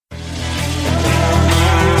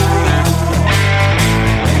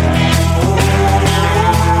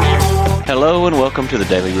Welcome to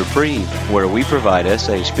the Daily Reprieve, where we provide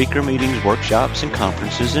SA speaker meetings, workshops, and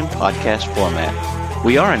conferences in podcast format.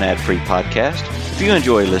 We are an ad-free podcast. If you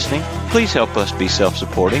enjoy listening, please help us be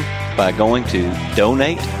self-supporting by going to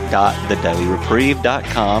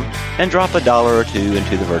donate.thedailyreprieve.com and drop $1 or $2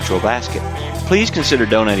 into the virtual basket. Please consider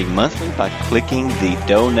donating monthly by clicking the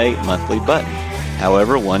Donate Monthly button.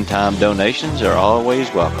 However, one-time donations are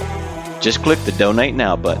always welcome. Just click the Donate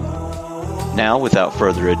Now button. Now, without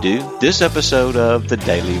further ado, this episode of the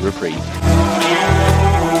Daily Reprieve.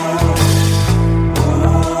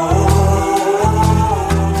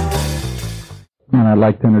 And I'd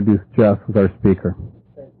like to introduce Jeff as our speaker.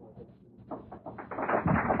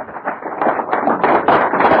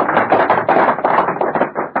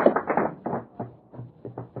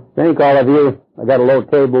 Thank all of you. I got a low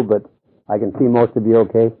table, but I can see most of you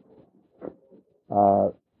okay.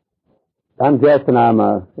 I'm Jess, and I'm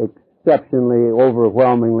a exceptionally,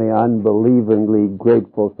 overwhelmingly, unbelievingly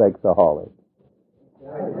grateful sexaholic.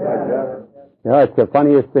 You know, it's the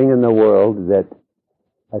funniest thing in the world that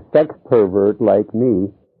a sex pervert like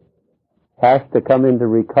me has to come into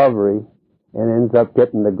recovery and ends up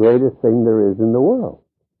getting the greatest thing there is in the world.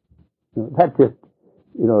 That just,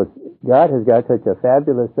 God has got such a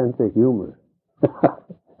fabulous sense of humor.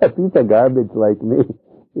 A piece of garbage like me,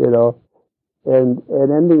 and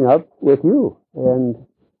ending up with you, and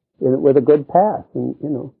with a good path, and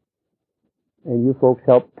you folks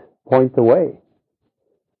helped point the way.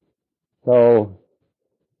 So,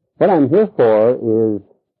 what I'm here for is,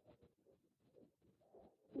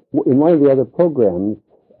 in one of the other programs,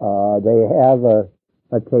 they have a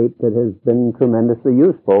tape that has been tremendously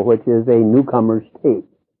useful, which is a newcomer's tape.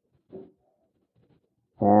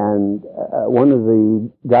 And one of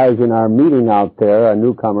the guys in our meeting out there, a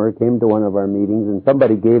newcomer, came to one of our meetings, and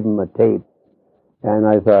somebody gave him a tape. And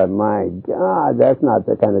I thought, my God, that's not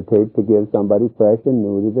the kind of tape to give somebody fresh and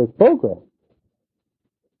new to this program.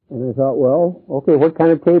 And I thought, well, okay, what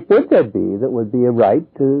kind of tape would there be that would be a right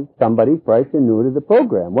to somebody fresh and new to the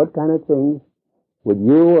program? What kind of things would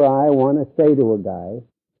you or I want to say to a guy,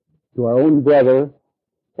 to our own brother,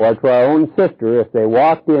 or to our own sister, if they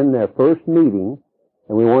walked in their first meeting,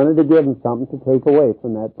 and we wanted to give them something to take away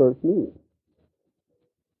from that first meeting?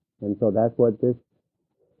 And so that's what this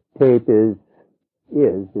tape is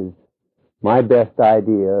my best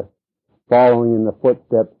idea, following in the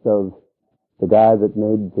footsteps of the guy that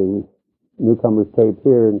made the newcomer's tape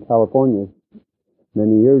here in California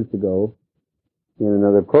many years ago in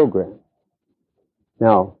another program.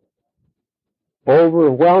 Now,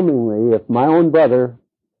 overwhelmingly, if my own brother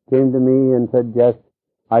came to me and said, Jess,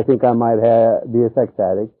 I think I might be a sex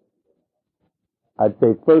addict, I'd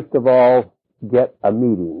say, first of all, get a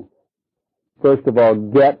meeting. First of all,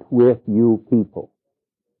 get with you people.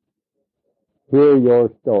 Hear your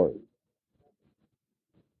story.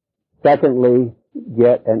 Secondly,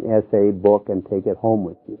 get an essay book and take it home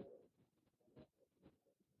with you.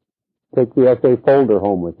 Take the essay folder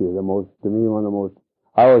home with you.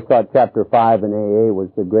 I always thought chapter 5 in AA was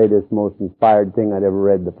the greatest, most inspired thing I'd ever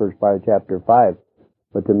read, the first part of chapter 5.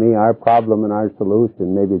 But to me, our problem and our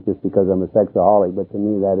solution, maybe it's just because I'm a sexaholic, but to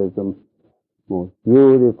me that is the most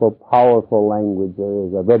beautiful, powerful language there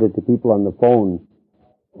is. I've read it to people on the phone,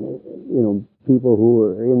 people who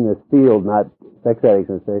are in this field, not sex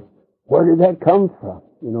addicts, and say, where did that come from?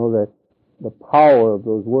 The power of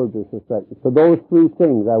those words is effective. So those three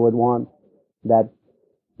things I would want that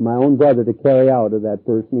my own brother to carry out of that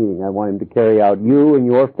first meeting. I want him to carry out you and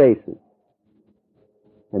your faces,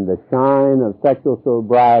 and the shine of sexual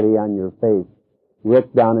sobriety on your face.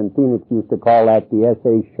 Rick down in Phoenix used to call that the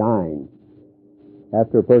SA shine.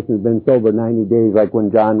 After a person has been sober 90 days, like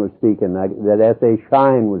when John was speaking, that SA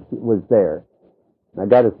shine was there. I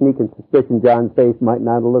got a sneaking suspicion John's face might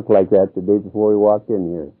not have looked like that the day before he walked in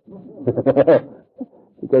here.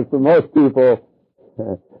 Because for most people,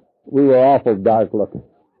 we were awful dark looking.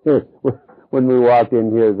 When we walked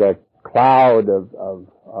in here, the cloud of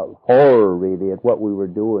horror, really, at what we were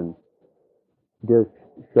doing just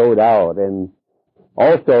showed out. And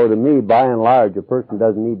also, to me, by and large, a person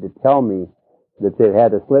doesn't need to tell me that they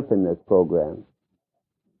had a slip in this program.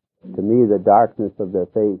 To me, the darkness of their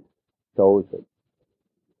face shows it.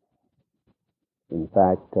 In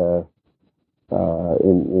fact, in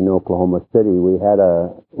Oklahoma City, we had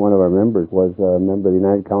one of our members was a member of the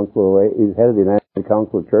United Council. He was head of the United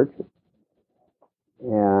Council of Churches,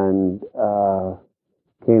 and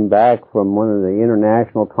came back from one of the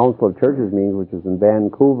International Council of Churches meetings, which was in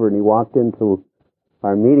Vancouver, and he walked into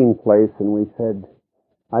our meeting place, and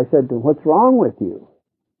I said, what's wrong with you?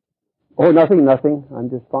 Oh, nothing, I'm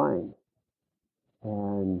just fine.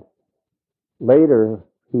 And later,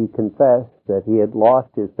 he confessed that he had lost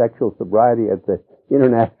his sexual sobriety at the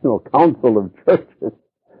International Council of Churches,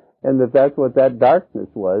 and that's what that darkness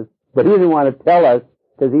was. But he didn't want to tell us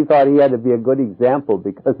because he thought he had to be a good example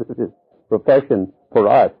because of his profession for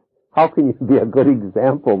us. How can you be a good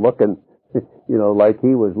example looking, like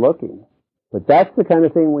he was looking? But that's the kind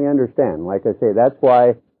of thing we understand. Like I say, that's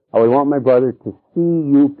why I would want my brother to see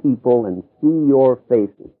you people and see your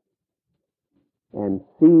faces and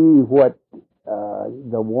see what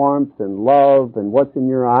the warmth and love and what's in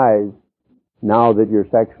your eyes now that you're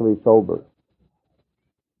sexually sober.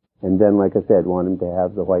 And then, like I said, want him to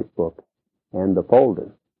have the white book and the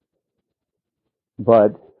folder.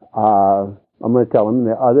 But I'm going to tell him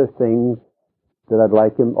the other things that I'd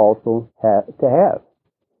like him also to have.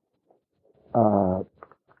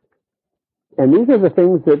 And these are the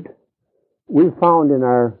things that we've found in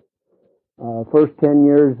our first 10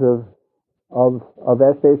 years of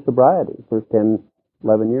SA sobriety, first 10,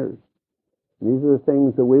 11 years. These are the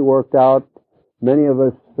things that we worked out. Many of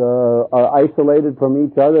us are isolated from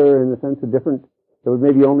each other in the sense of different. There would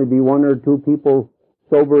maybe only be one or two people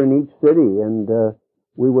sober in each city, and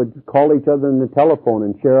we would call each other on the telephone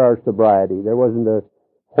and share our sobriety. There wasn't a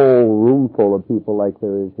whole room full of people like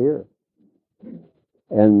there is here.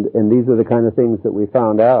 And these are the kind of things that we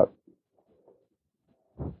found out.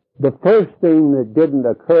 The first thing that didn't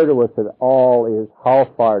occur to us at all is how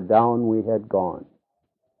far down we had gone.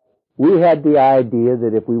 We had the idea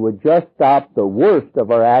that if we would just stop the worst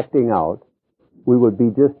of our acting out, we would be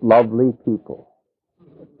just lovely people.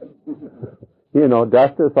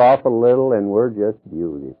 Dust us off a little and we're just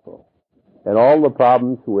beautiful. And all the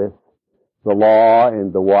problems with the law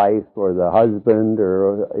and the wife or the husband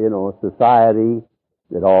or, society,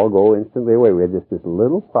 that all go instantly away. We had just this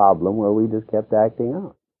little problem where we just kept acting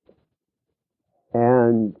out.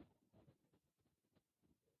 And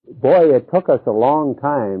boy, it took us a long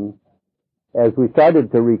time as we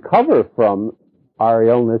started to recover from our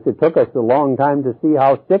illness. It took us a long time to see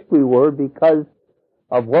how sick we were because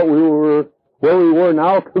of where we were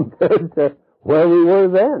now compared to where we were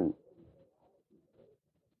then.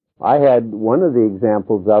 I had one of the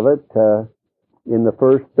examples of it in the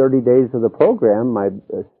first 30 days of the program. My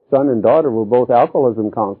son and daughter were both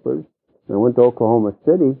alcoholism counselors, and I went to Oklahoma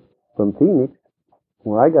City from Phoenix,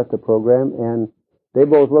 where I got the program, and they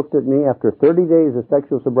both looked at me after 30 days of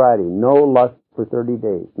sexual sobriety, no lust for 30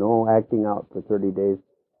 days, no acting out for 30 days.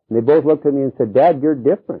 And they both looked at me and said, "Dad, you're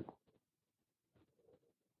different."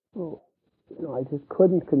 Oh, I just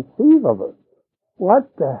couldn't conceive of it.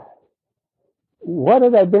 What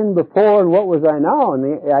had I been before and what was I now?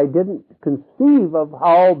 And I didn't conceive of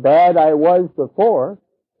how bad I was before,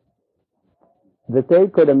 that they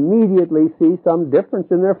could immediately see some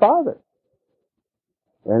difference in their father.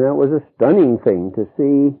 And it was a stunning thing to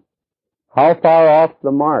see how far off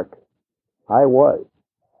the mark I was.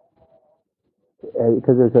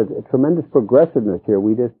 Because there's a tremendous progressiveness here.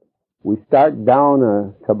 We start down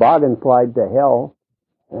a toboggan slide to hell,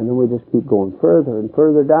 and then we just keep going further and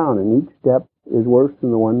further down, and each step is worse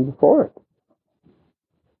than the one before it.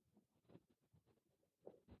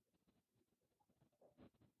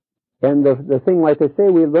 And the thing, like I say,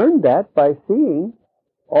 we learned that by seeing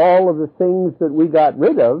all of the things that we got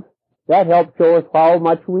rid of. That helped show us how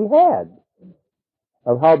much we had,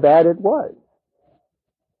 of how bad it was.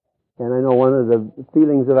 And I know one of the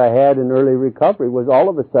feelings that I had in early recovery was all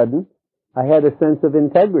of a sudden I had a sense of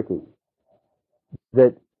integrity.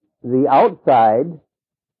 That the outside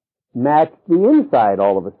matched the inside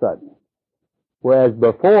all of a sudden. Whereas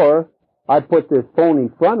before, I put this phony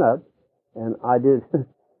front up, and I did,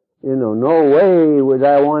 no way would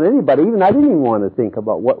I want anybody, I didn't even want to think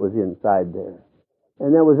about what was inside there.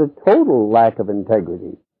 And there was a total lack of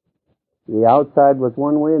integrity. The outside was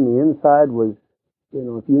one way, and the inside was,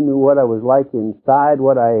 if you knew what I was like inside,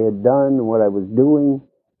 what I had done, and what I was doing,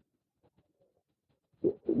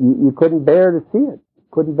 you couldn't bear to see it.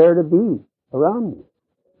 Couldn't bear to be around me.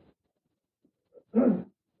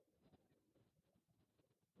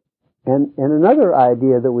 And another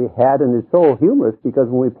idea that we had, and it's so humorous, because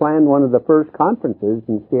when we planned one of the first conferences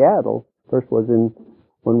in Seattle,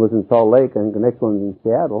 one was in Salt Lake, and the next one was in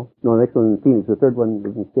Seattle. No, the next one was in Phoenix. The third one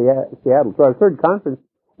was in Seattle. So our third conference,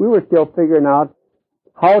 we were still figuring out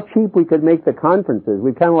how cheap we could make the conferences.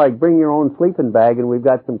 We kind of like bring your own sleeping bag, and we've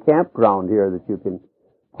got some campground here that you can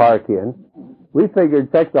park in. We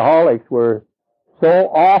figured sexaholics were so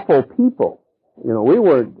awful people. We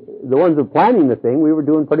were the ones who were planning the thing. We were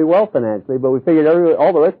doing pretty well financially, but we figured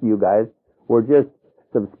all the rest of you guys were just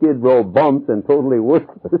some skid row bumps and totally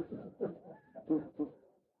worthless.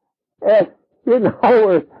 And,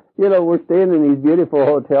 we're staying in these beautiful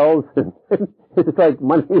hotels, and it's like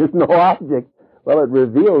money is no object. Well, it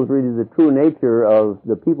reveals really the true nature of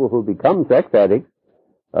the people who become sex addicts,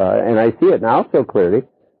 and I see it now so clearly.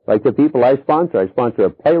 Like the people I sponsor a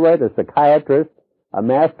playwright, a psychiatrist, a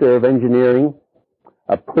master of engineering,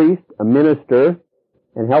 a priest, a minister,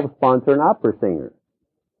 and help sponsor an opera singer.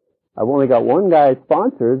 I've only got one guy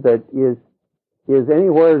sponsored that is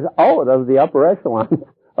anywhere out of the upper echelon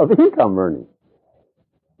of income earning.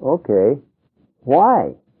 Okay.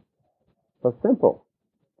 Why? So simple.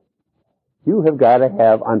 You have got to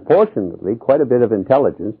have, unfortunately, quite a bit of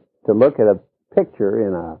intelligence to look at a picture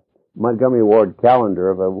in a Montgomery Ward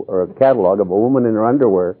calendar or a catalog of a woman in her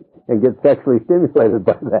underwear and get sexually stimulated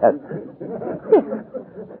by that.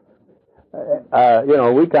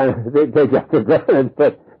 We kind of take that for granted,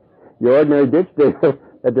 but your ordinary ditch digger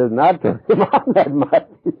that does not turn him on that much.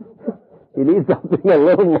 He needs something a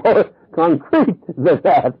little more concrete than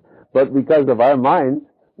that. But because of our minds,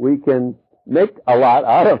 we can make a lot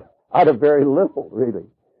out of very little, really.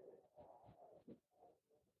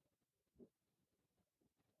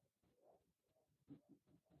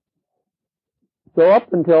 So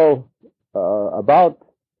up until about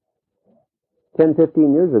 10,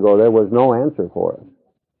 15 years ago, there was no answer for us.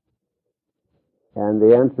 And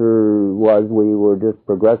the answer was we were just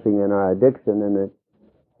progressing in our addiction, and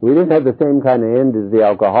we didn't have the same kind of end as the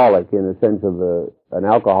alcoholic in the sense of an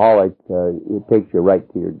alcoholic, it takes you right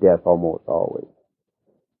to your death almost always.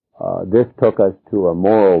 This took us to a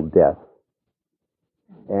moral death.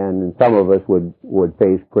 And some of us would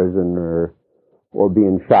face prison or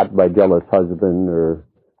being shot by jealous husband or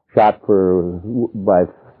shot by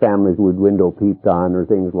families with window peeped on or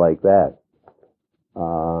things like that.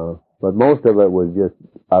 But most of it would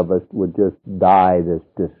just die this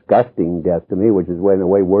disgusting death to me, which is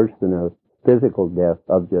way worse than a physical death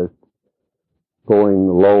of just going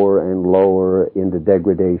lower and lower into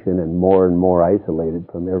degradation and more isolated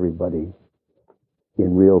from everybody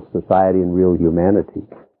in real society and real humanity.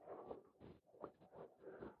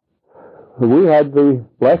 We had the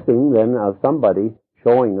blessing then of somebody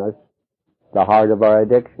showing us the heart of our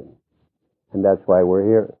addiction, and that's why we're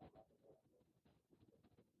here.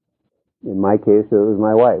 In my case, it was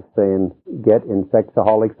my wife saying, get in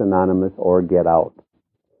Sexaholics Anonymous or get out.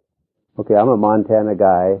 Okay, I'm a Montana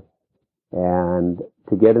guy, and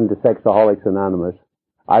to get into Sexaholics Anonymous,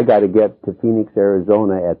 I got to get to Phoenix,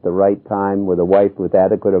 Arizona at the right time with a wife with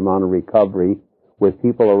adequate amount of recovery, with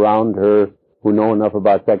people around her who know enough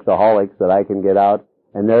about sexaholics that I can get out.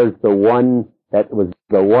 And there's that was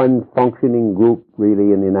the one functioning group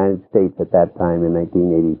really in the United States at that time in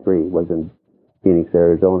 1983, was in Phoenix,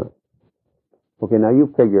 Arizona. Okay, now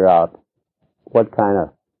you figure out what kind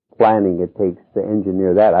of planning it takes to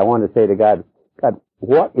engineer that. I want to say to God,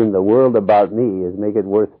 what in the world about me is make it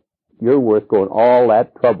you're worth going all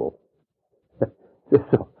that trouble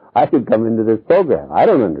so I could come into this program? I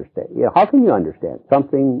don't understand. How can you understand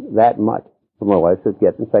something that much? So my wife says,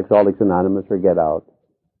 get in Sexaholics Anonymous or get out.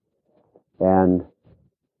 And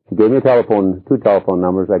she gave me two telephone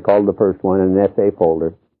numbers. I called the first one in an essay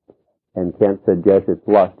folder. And Kent said, Jess, it's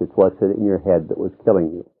lust. It's what's in your head that was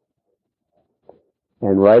killing you.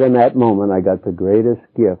 And right in that moment, I got the greatest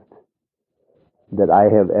gift that I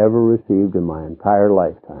have ever received in my entire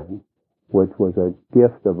lifetime, which was a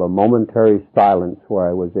gift of a momentary silence where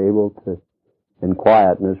I was able to, in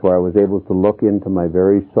quietness, where I was able to look into my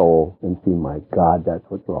very soul and see, my God, that's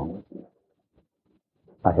what's wrong with me.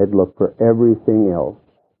 I had looked for everything else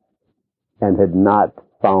and had not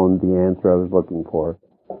found the answer I was looking for.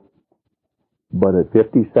 But at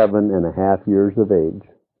 57 and a half years of age,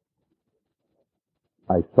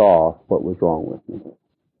 I saw what was wrong with me.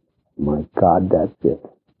 My God, that's it.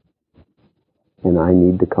 And I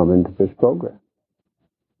need to come into this program.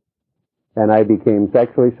 And I became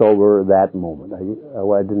sexually sober that moment.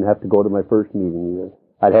 I didn't have to go to my first meeting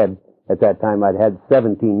either. At that time, I'd had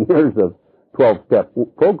 17 years of 12-step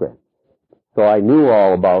program. So I knew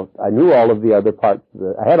all of the other parts,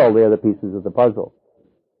 I had all the other pieces of the puzzle.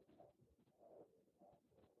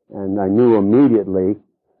 And I knew immediately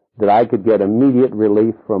that I could get immediate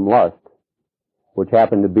relief from lust, which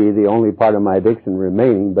happened to be the only part of my addiction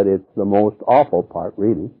remaining, but it's the most awful part,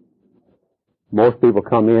 really. Most people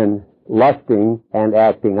come in lusting and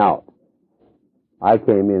acting out. I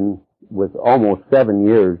came in with almost 7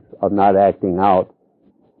 years of not acting out,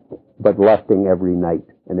 but lusting every night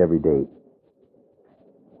and every day.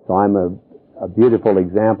 So I'm a beautiful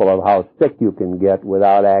example of how sick you can get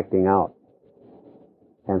without acting out,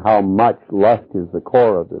 and how much lust is the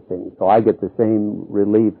core of the thing. So I get the same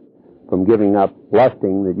relief from giving up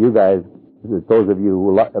lusting that you guys, that those of you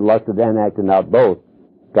who lusted and acted out both,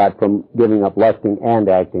 got from giving up lusting and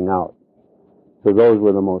acting out. So those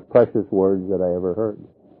were the most precious words that I ever heard.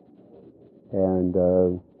 And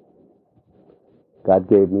God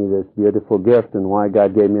gave me this beautiful gift, and why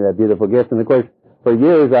God gave me that beautiful gift. And of course, for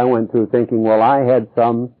years I went through thinking, well, I had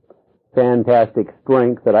some fantastic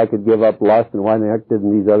strength that I could give up lust, and why the heck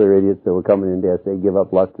didn't these other idiots that were coming into SA give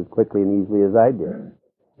up lust as quickly and easily as I did?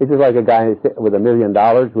 It's just like a guy with $1 million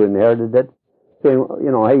who inherited it, saying,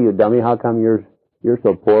 you know, hey, you dummy, how come you're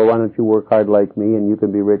so poor? Why don't you work hard like me and you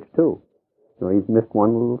can be rich too? You know, he's missed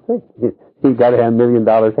one little thing. He's got to have $1 million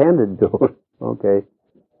handed to him. Okay.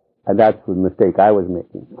 And that's the mistake I was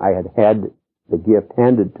making. I had the gift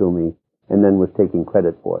handed to me and then was taking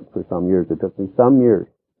credit for it for some years. It took me some years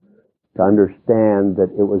to understand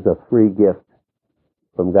that it was a free gift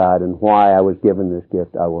from God, and why I was given this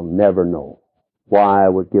gift I will never know. Why I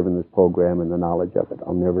was given this program and the knowledge of it,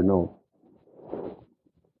 I'll never know.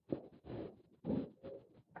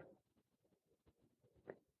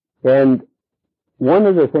 And one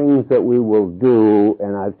of the things that we will do,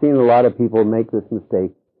 and I've seen a lot of people make this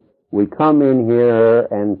mistake, we come in here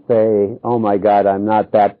and say, oh my God, I'm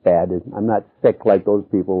not that bad. I'm not sick like those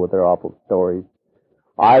people with their awful stories.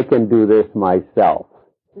 I can do this myself.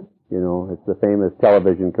 You know, it's the famous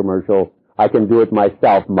television commercial, I can do it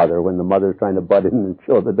myself, mother, when the mother's trying to butt in and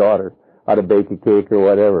show the daughter how to bake a cake or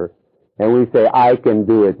whatever. And we say, I can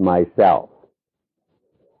do it myself.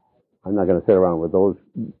 I'm not going to sit around with those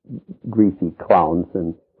greasy clowns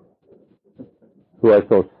and who are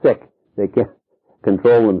so sick they can't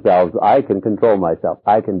control themselves. I can control myself.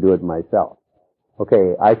 I can do it myself.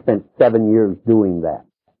 Okay, I spent 7 years doing that.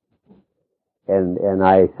 And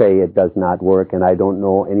I say it does not work, and I don't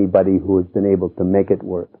know anybody who has been able to make it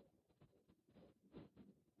work.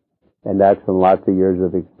 And that's from lots of years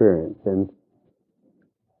of experience. And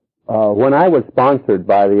when I was sponsored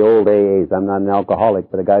by the old AAs, I'm not an alcoholic,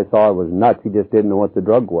 but a guy saw I was nuts. He just didn't know what the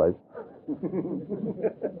drug was.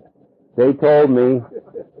 They told me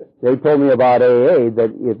about AA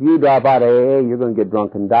that if you drop out of AA, you're going to get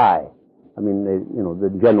drunk and die. I mean, the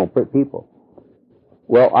general people.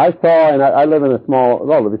 Well, I saw, and I live in a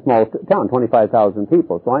relatively small town, 25,000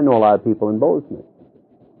 people, so I know a lot of people in Bozeman.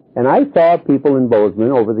 And I saw people in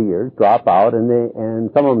Bozeman over the years drop out, and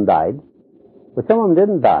some of them died, but some of them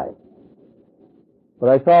didn't die. But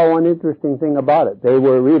I saw one interesting thing about it. They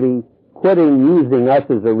were really quitting using us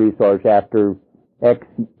as a resource after 6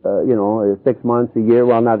 months, a year,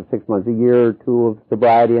 well, not 6 months, a year or two of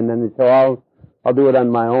sobriety, and then they say, oh, I'll do it on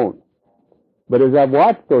my own. But as I've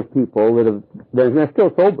watched those people they're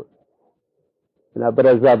still sober. But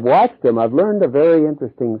as I've watched them, I've learned a very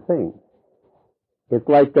interesting thing. It's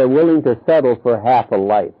like they're willing to settle for half a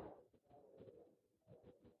life.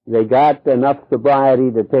 They got enough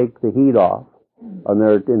sobriety to take the heat off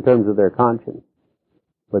in terms of their conscience.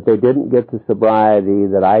 But they didn't get the sobriety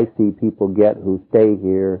that I see people get who stay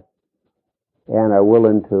here and are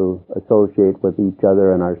willing to associate with each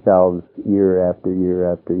other and ourselves year after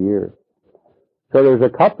year after year. So there's a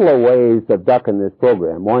couple of ways of ducking this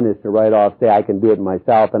program. One is to right off say, I can do it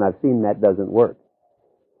myself, and I've seen that doesn't work.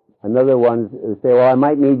 Another one is say, well, I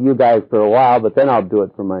might need you guys for a while, but then I'll do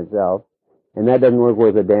it for myself. And that doesn't work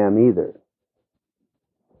worth a damn either.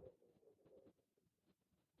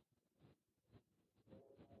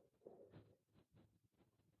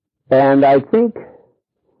 And I think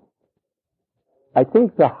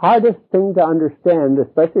the hardest thing to understand,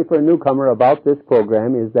 especially for a newcomer about this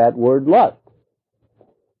program, is that word lust.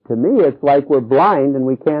 To me, it's like we're blind and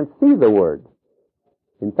we can't see the word.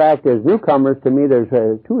 In fact, as newcomers, to me, there's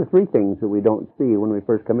 2 or 3 things that we don't see when we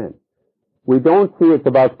first come in. We don't see it's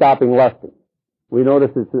about stopping lusting. We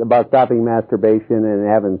notice it's about stopping masturbation and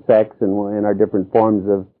having sex and our different forms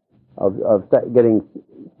of getting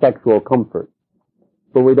sexual comfort.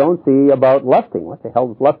 But we don't see about lusting. What the hell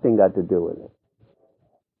has lusting got to do with it?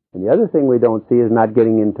 And the other thing we don't see is not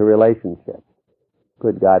getting into relationships.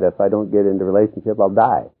 Good God, if I don't get into relationship, I'll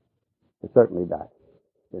die. I'll certainly die,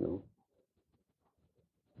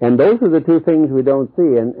 And those are the 2 things we don't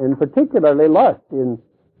see, and particularly lust. And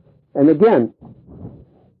again,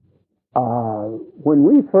 when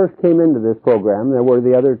we first came into this program, there were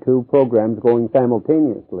the other 2 programs going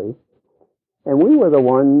simultaneously, and we were the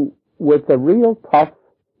one with the real tough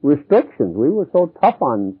restrictions. We were so tough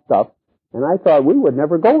on stuff, and I thought we would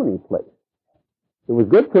never go anyplace. It was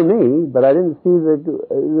good for me, but I didn't see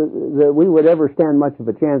that we would ever stand much of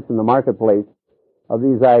a chance in the marketplace of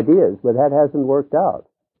these ideas, but that hasn't worked out.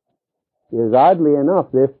 Is oddly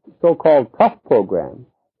enough, this so-called tough program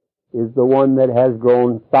is the one that has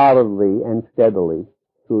grown solidly and steadily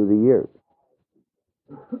through the years.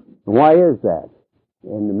 And why is that?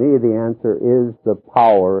 And to me, the answer is the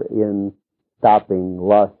power in stopping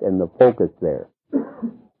lust and the focus there.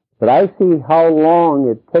 But I see how long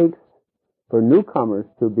it takes for newcomers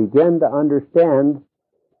to begin to understand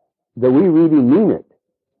that we really mean it,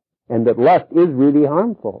 and that lust is really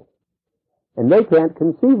harmful. And they can't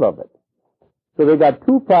conceive of it. So they got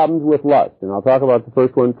two problems with lust, and I'll talk about the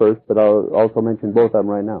first one first, but I'll also mention both of them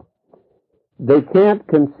right now. They can't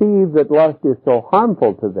conceive that lust is so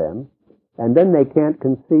harmful to them, and then they can't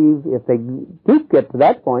conceive, if they do get to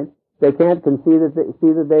that point, they can't conceive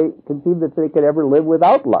that they could ever live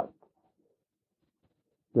without lust.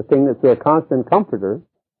 The thing that's their constant comforter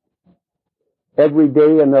every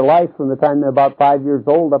day in their life from the time they're about 5 years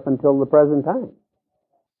old up until the present time.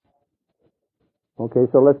 Okay,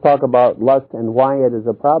 so let's talk about lust and why it is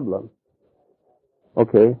a problem.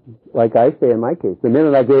 Okay, like I say in my case, the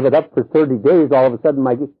minute I gave it up for 30 days, all of a sudden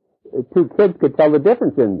my two kids could tell the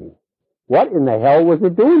difference in me. What in the hell was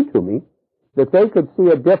it doing to me that they could see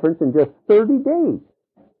a difference in just 30 days?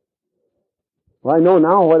 Well, I know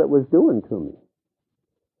now what it was doing to me.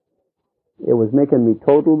 It was making me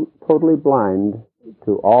totally blind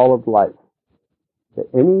to all of life. That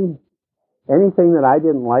anything that I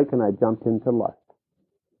didn't like, and I jumped into lust.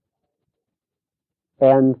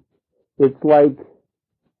 And it's like,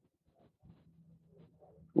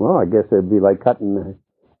 well, I guess it'd be like cutting.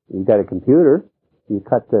 You got a computer, you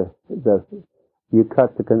cut the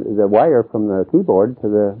wire from the keyboard to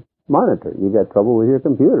the monitor. You got trouble with your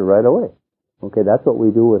computer right away. Okay, that's what we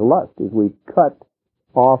do with lust. Is we cut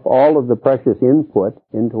off all of the precious input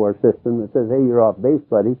into our system that says, hey, you're off base,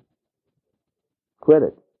 buddy. Quit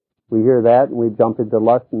it. We hear that and we jump into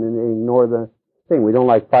lust and then ignore the thing. We don't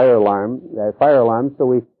like fire alarms, so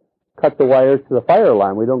we cut the wires to the fire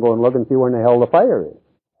alarm. We don't go and look and see where in the hell the fire is.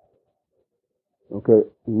 Okay,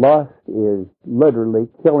 lust is literally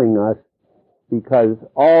killing us because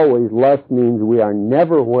always lust means we are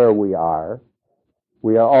never where we are.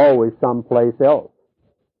 We are always someplace else.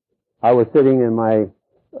 I was sitting in my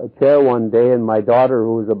chair one day and my daughter,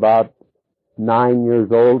 who was about 9 years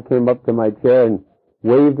old, came up to my chair and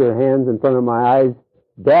waved her hands in front of my eyes.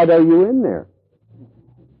 Dad, are you in there?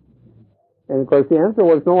 And of course the answer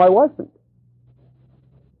was no, I wasn't.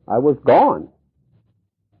 I was gone.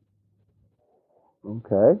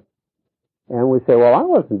 Okay. And we say, well, I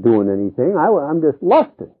wasn't doing anything. I'm just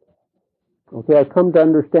lusting. Okay, I've come to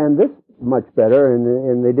understand this much better,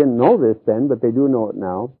 and they didn't know this then, but they do know it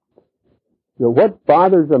now. So what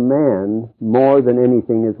bothers a man more than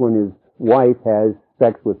anything is when his wife has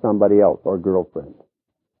sex with somebody else or girlfriend.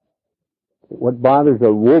 What bothers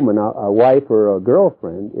a woman, a wife or a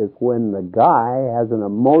girlfriend, is when the guy has an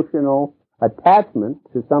emotional attachment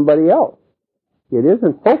to somebody else. It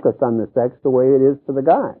isn't focused on the sex the way it is for the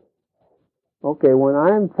guy. Okay, when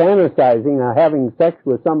I'm fantasizing having sex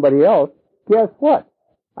with somebody else, guess what?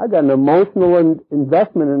 I got an emotional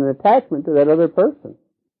investment and attachment to that other person.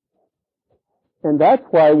 And that's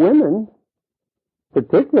why women,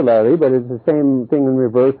 particularly, but it's the same thing in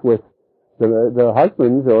reverse with the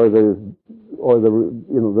husbands or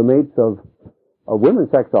the mates of women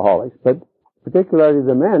sexaholics, but particularly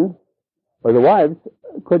the men or the wives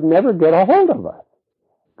could never get a hold of us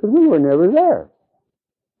because we were never there.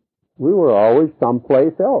 We were always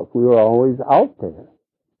someplace else. We were always out there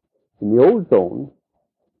in the ozone.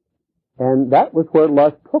 And that was where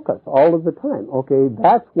lust took us all of the time. Okay,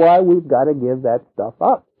 that's why we've got to give that stuff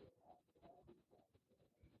up.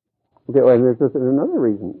 Okay, and there's just another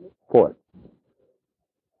reason for it.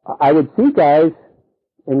 I would see guys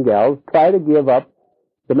and gals try to give up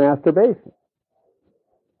the masturbation.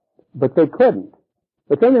 But they couldn't.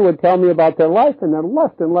 But then they would tell me about their life, and they're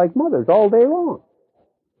lusting like mothers all day long.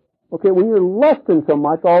 Okay, when you're lusting so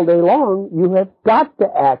much all day long, you have got to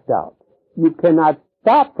act out. You cannot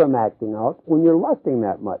stop from acting out when you're lusting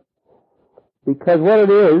that much. Because what it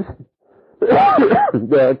is,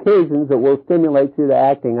 there are occasions that will stimulate you to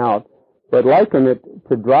acting out, but liken it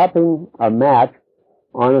to dropping a match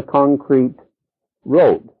on a concrete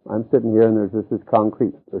road. I'm sitting here and there's this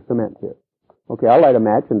concrete or cement here. Okay, I'll light a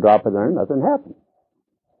match and drop it there and nothing happens.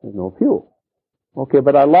 There's no fuel. Okay,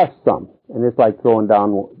 but I lust some, and it's like throwing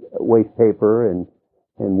down waste paper and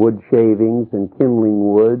wood shavings and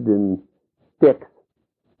kindling wood and sticks.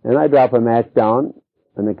 And I drop a match down,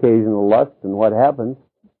 an occasional lust, and what happens?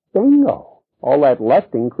 Bingo! All that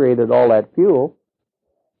lusting created all that fuel,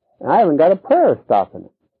 and I haven't got a prayer stopping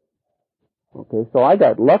it. Okay, so I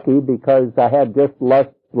got lucky because I had just lust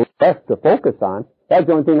to focus on. That's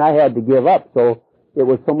the only thing I had to give up, so it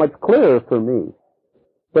was so much clearer for me.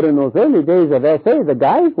 But in those early days of SA, the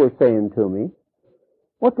guys were saying to me,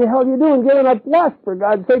 what the hell are you doing giving up lust? For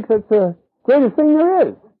God's sakes, Greatest thing there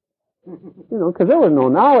is. You know, because there was no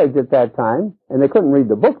knowledge at that time, and they couldn't read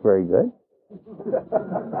the book very good.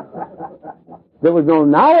 There was no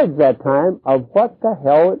knowledge that time of what the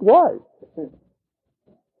hell it was.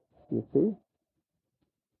 You see?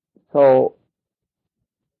 So,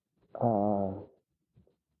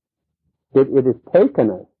 it has taken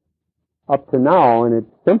us up to now, and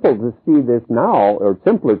it's simple to see this now, or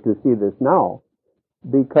simpler to see this now,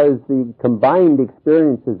 because the combined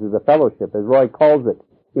experiences of the fellowship, as Roy calls it,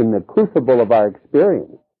 in the crucible of our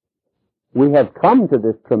experience, we have come to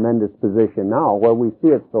this tremendous position now where we see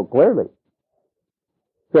it so clearly.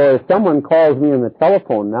 So if someone calls me on the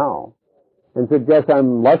telephone now and suggests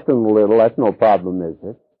I'm lusting a little, that's no problem, is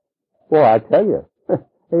it? Well, I tell you,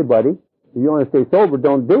 hey buddy, if you want to stay sober,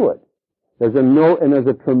 don't do it. There's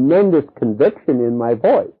a tremendous conviction in my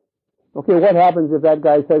voice. Okay, what happens if that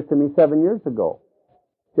guy says to me 7 years ago,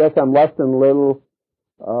 yes, I'm lusting a little,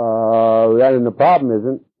 and the problem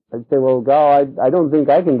isn't, I'd say, well, God, I don't think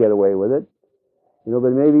I can get away with it. You know,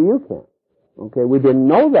 but maybe you can. Okay, we didn't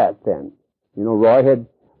know that then. You know, Roy had,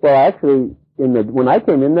 well, actually, when I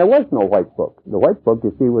came in, there was no white book. The white book,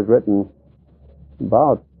 you see, was written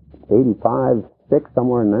about 85, 6,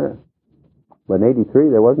 somewhere in there. But in 83,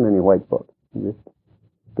 there wasn't any white book. Just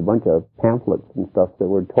a bunch of pamphlets and stuff that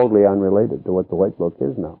were totally unrelated to what the white book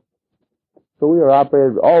is now. So we were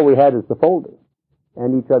operated, all we had is the folder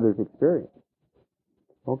and each other's experience.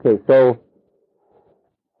 Okay, so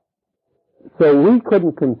we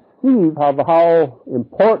couldn't conceive of how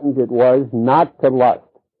important it was not to lust.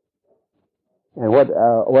 And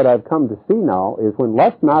what I've come to see now is when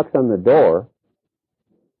lust knocks on the door,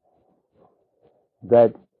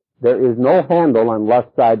 that there is no handle on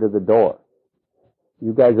lust's side of the door.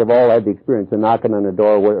 You guys have all had the experience of knocking on a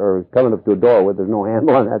door or coming up to a door where there's no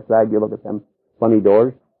handle on that side. You look at them funny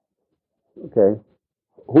doors. Okay.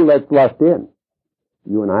 Who lets lust in?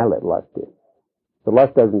 You and I let lust in. The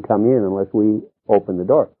lust doesn't come in unless we open the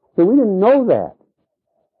door. So we didn't know that.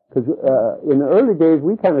 Because in the early days,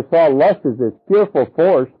 we kind of saw lust as this fearful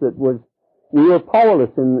force that we were powerless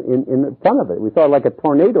in front of it. We saw it like a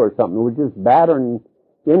tornado or something. It was just battering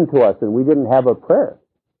into us, and we didn't have a prayer.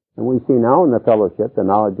 And we see now in the fellowship, the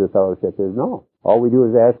knowledge of the fellowship is no. All we do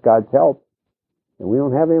is ask God's help, and we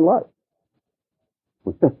don't have any lust.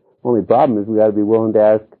 Only problem is we got to be willing to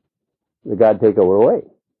ask that God take our away.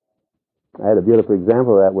 I had a beautiful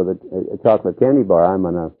example of that with a chocolate candy bar. I'm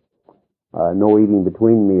on a no eating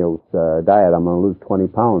between meals diet. I'm going to lose 20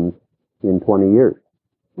 pounds in 20 years.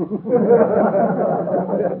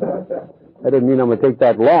 That doesn't mean I'm going to take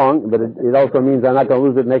that long, but it also means I'm not going to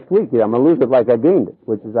lose it next week. I'm going to lose it like I gained it,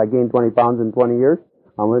 which is I gained 20 pounds in 20 years.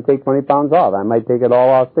 I'm going to take 20 pounds off. I might take it all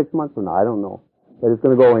off 6 months from now. I don't know. But it's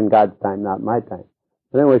going to go in God's time, not my time.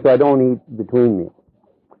 But anyway, so I don't eat between meals.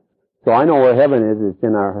 So I know where heaven is. It's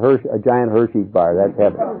in a giant Hershey's bar. That's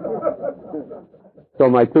heaven. So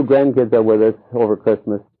my 2 grandkids are with us over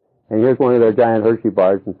Christmas, and here's one of their giant Hershey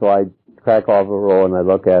bars, and so I crack off a roll and I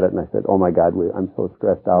look at it and I said, oh my God, I'm so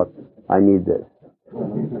stressed out. I need this.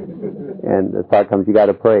 And the thought comes, you got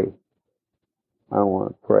to pray. I don't want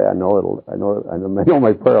to pray. I know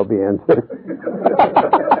my prayer will be answered.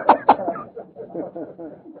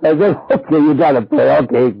 I said, okay, you got to pray.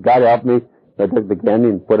 Okay, God help me. I took the candy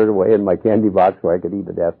and put it away in my candy box so I could eat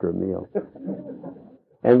it after a meal.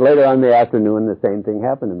 And later on in the afternoon, the same thing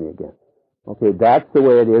happened to me again. Okay, that's the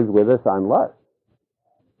way it is with us on lust.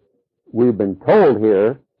 We've been told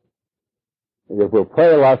here that if we'll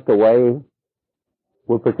pray lust away,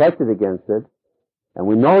 we're protected against it. And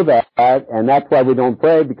we know that, and that's why we don't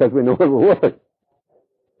pray, because we know it will work.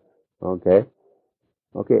 Okay?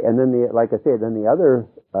 Okay, and then like I said, then the other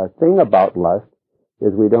thing about lust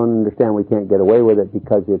is we don't understand we can't get away with it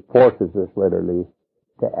because it forces us literally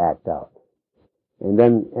to act out. And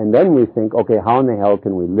then we think, okay, how in the hell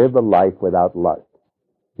can we live a life without lust?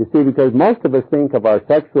 You see, because most of us think of our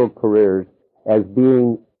sexual careers as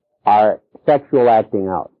being our sexual acting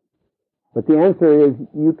out. But the answer is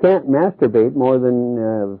you can't masturbate more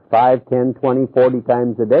than 5, 10, 20, 40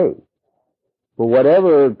 times a day. For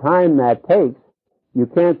whatever time that takes, you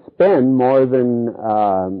can't spend more than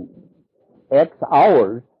X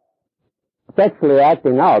hours sexually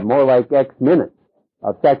acting out, more like X minutes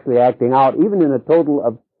of sexually acting out, even in a total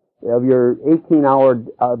of your 18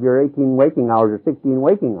 waking hours or 16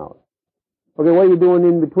 waking hours. Okay, what are you doing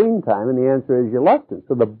in between time? And the answer is you're lusting.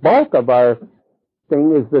 So the bulk of our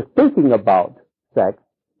thing is the thinking about sex,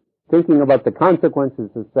 thinking about the consequences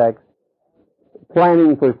of sex,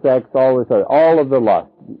 planning for sex, all of the lust,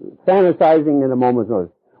 fantasizing in a moment's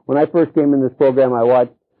notice. When I first came in this program, I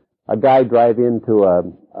watched a guy drive into a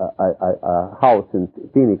house in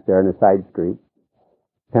Phoenix there in a side street,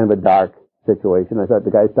 kind of a dark situation. I thought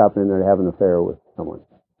the guy stopping in there having an affair with someone.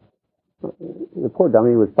 The poor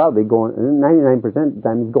dummy was probably going, 99% of the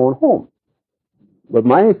time he's going home. But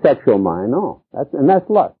my sexual mind, no. That's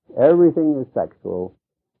lust. Everything is sexual,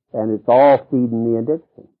 and it's all feeding the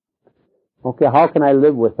addiction. Okay, how can I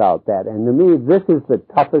live without that? And to me, this is the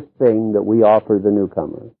toughest thing that we offer the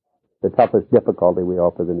newcomer. The toughest difficulty we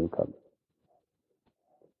offer the newcomer.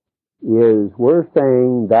 Is we're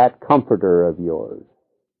saying that comforter of yours,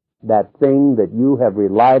 that thing that you have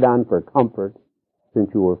relied on for comfort since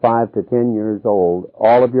you were 5 to 10 years old,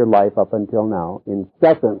 all of your life up until now,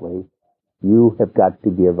 incessantly, you have got to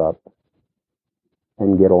give up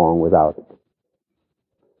and get along without it.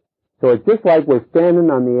 So it's just like we're standing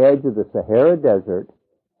on the edge of the Sahara Desert,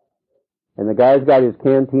 and the guy's got his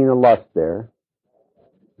canteen of lust there,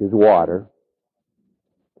 his water.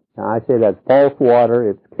 Now I say that's false water,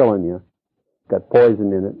 it's killing you. It's got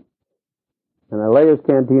poison in it. And I lay his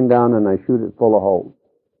canteen down and I shoot it full of holes.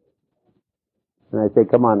 And I say,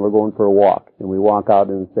 come on, we're going for a walk. And we walk out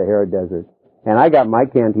in the Sahara Desert. And I got my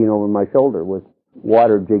canteen over my shoulder with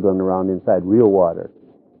water jiggling around inside, real water.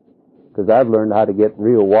 Because I've learned how to get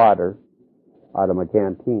real water out of my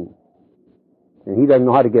canteen. And he doesn't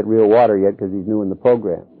know how to get real water yet because he's new in the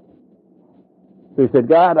program. So he said,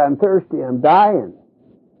 God, I'm thirsty, I'm dying.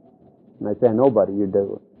 And I said, nobody, you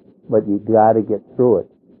do. But you got to get through it.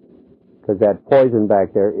 Because that poison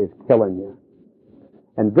back there is killing you.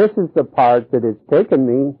 And this is the part that has taken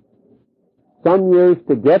me some years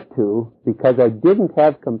to get to because I didn't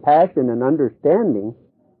have compassion and understanding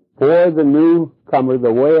for the newcomer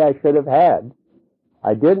the way I should have had.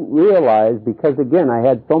 I didn't realize, because again, I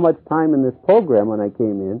had so much time in this program when I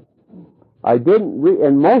came in, I didn't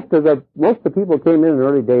and most of the people came in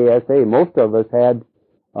early day SA, most of us had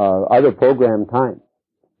other program time.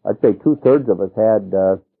 I'd say 2/3 of us had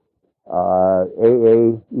AA,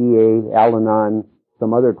 EA, Al-Anon,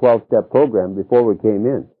 some other 12-step program before we came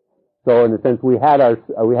in. So in a sense, we had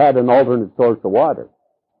an alternate source of water.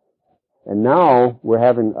 And now we're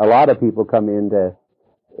having a lot of people come into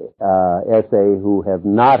SA who have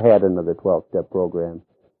not had another 12-step program.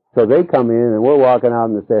 So they come in and we're walking out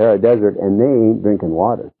in the Sahara Desert and they ain't drinking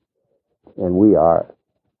water. And we are.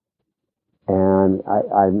 And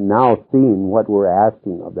I'm now seeing what we're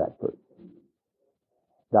asking of that person.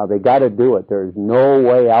 Now they got to do it. There's no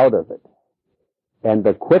way out of it. And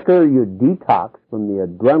the quicker you detox from the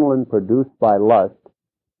adrenaline produced by lust,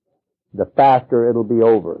 the faster it'll be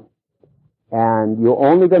over. And you're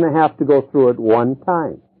only going to have to go through it one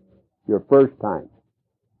time, your first time.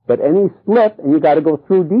 But any slip, and you got to go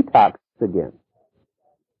through detox again.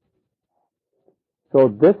 So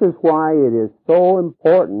this is why it is so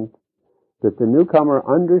important that the newcomer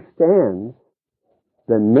understands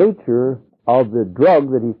the nature of the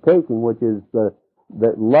drug that he's taking, which is the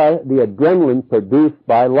adrenaline produced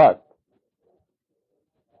by lust.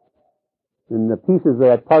 And the pieces of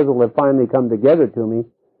that puzzle have finally come together to me.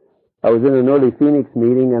 I was in an early Phoenix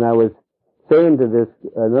meeting, and I was saying to this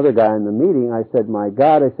another guy in the meeting, I said, my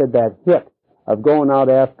God, I said, that hit of going out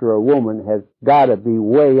after a woman has got to be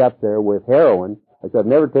way up there with heroin. I said, I've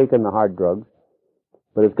never taken the hard drugs,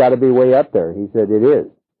 but it's got to be way up there. He said, it is.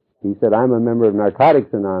 He said, I'm a member of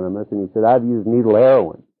Narcotics Anonymous, and he said, I've used needle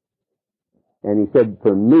heroin. And he said,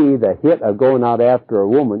 for me, the hit of going out after a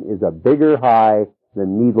woman is a bigger high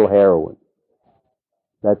than needle heroin.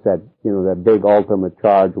 That's that, that big ultimate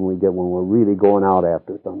charge when we're really going out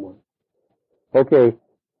after someone. Okay,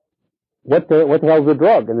 what the hell's a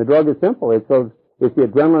drug? And the drug is simple. It's the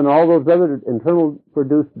adrenaline and all those other internal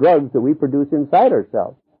produced drugs that we produce inside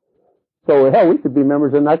ourselves. So, hell, we should be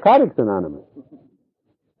members of Narcotics Anonymous.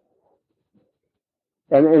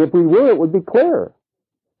 And if we were, it would be clearer.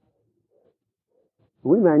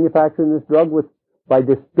 We manufacture this drug by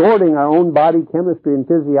distorting our own body chemistry and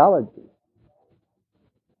physiology.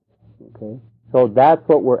 Okay? So that's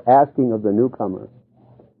what we're asking of the newcomer.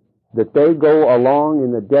 That they go along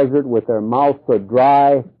in the desert with their mouths so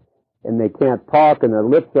dry and they can't talk and their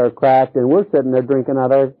lips are cracked and we're sitting there drinking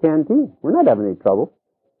out of our canteen. We're not having any trouble.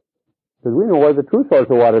 Because we know where the true source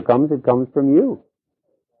of water comes. It comes from you.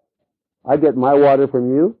 I get my water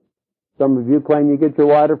from you. Some of you claim you get your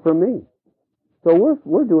water from me. So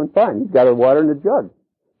we're doing fine. He's got a water in a jug.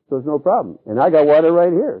 So it's no problem. And I got water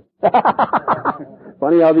right here.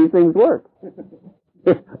 Funny how these things work.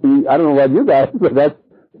 I don't know about you guys, but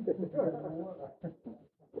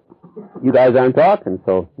you guys aren't talking,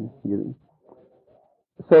 so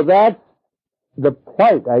that's the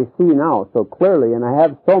plight I see now so clearly, and I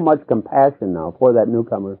have so much compassion now for that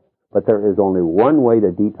newcomer But there is only one way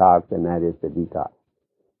to detox, and that is to detox.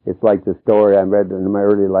 It's like the story I read in my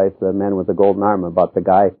early life, The Man with the Golden Arm, about the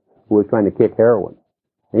guy who was trying to kick heroin.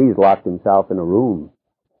 And he's locked himself in a room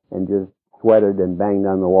and just sweated and banged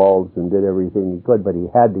on the walls and did everything he could, but he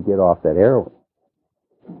had to get off that heroin.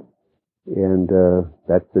 And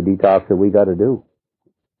that's the detox that we got to do.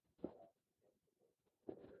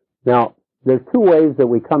 Now, there's two ways that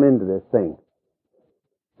we come into this thing.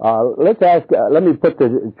 Let me put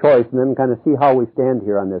the choice and then kind of see how we stand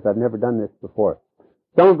here on this. I've never done this before.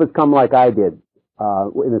 Some of us come like I did,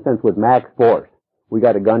 in a sense with max force. We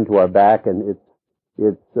got a gun to our back, and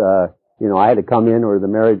I had to come in, or the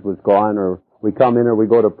marriage was gone, or we come in, or we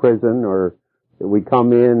go to prison, or we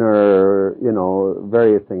come in, or,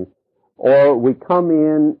 various things. Or we come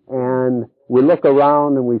in and we look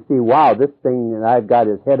around and we see, wow, this thing that I've got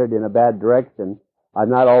is headed in a bad direction. I'm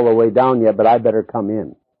not all the way down yet, but I better come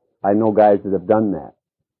in. I know guys that have done that.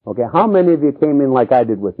 Okay, how many of you came in like I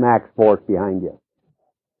did with max force behind you?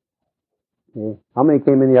 Okay. How many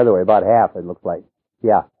came in the other way? About half, it looks like.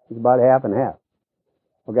 Yeah, it's about half and half.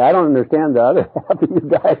 Okay, I don't understand the other half of you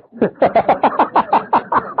guys.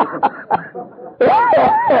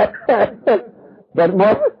 But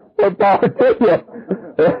more power to you.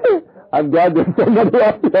 I'm glad there's somebody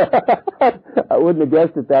else there. I wouldn't have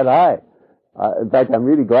guessed it that high. In fact, I'm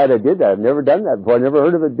really glad I did that. I've never done that before. I never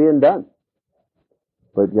heard of it being done.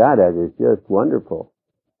 But yeah, that is just wonderful.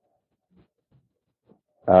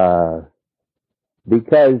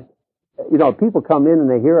 Because, people come in and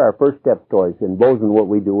they hear our first step stories. And those in what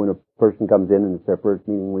we do when a person comes in and it's their first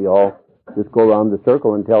meeting, we all just go around the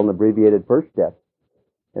circle and tell an abbreviated first step.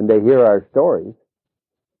 And they hear our stories.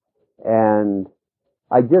 And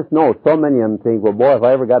I just know so many of them think, well, boy, if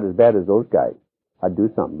I ever got as bad as those guys, I'd do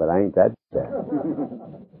something, but I ain't that bad.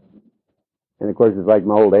 And of course, it's like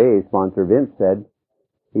my old AA sponsor, Vince, said.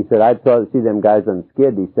 He said, I'd see them guys on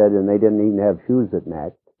skid, he said, and they didn't even have shoes that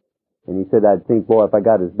matched. And he said, I'd think, boy, if I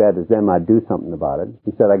got as bad as them, I'd do something about it.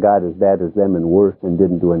 He said, I got as bad as them and worse and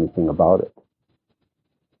didn't do anything about it.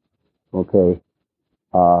 Okay.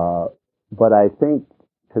 But I think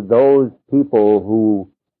to those people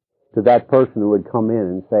to that person who would come in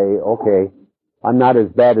and say, okay, I'm not as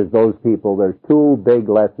bad as those people, there's two big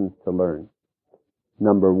lessons to learn.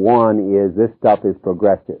 Number one is this stuff is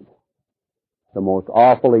progressive. The most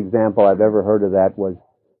awful example I've ever heard of that was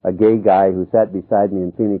a gay guy who sat beside me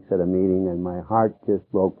in Phoenix at a meeting, and my heart just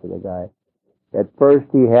broke for the guy. At first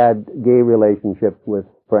he had gay relationships with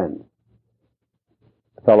friends,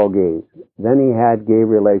 fellow gays. Then he had gay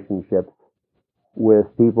relationships with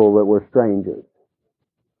people that were strangers.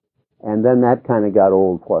 And then that kind of got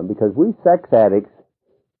old for him, because we sex addicts,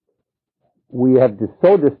 we have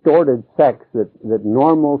so distorted sex that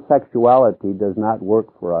normal sexuality does not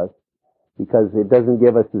work for us, because it doesn't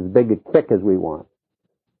give us as big a kick as we want.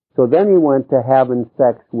 So then he went to having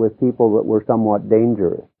sex with people that were somewhat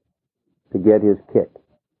dangerous to get his kick.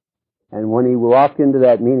 And when he walked into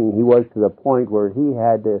that meeting, he was to the point where he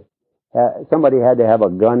had to, somebody had to have a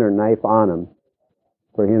gun or knife on him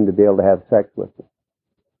for him to be able to have sex with them.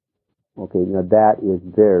 Okay, now that is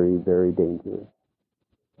very, very dangerous.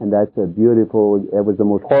 And that's it was the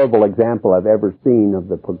most horrible example I've ever seen of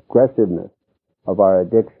the progressiveness of our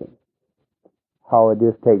addiction. How it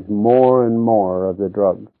just takes more and more of the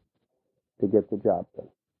drugs to get the job done.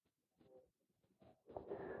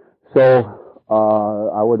 So,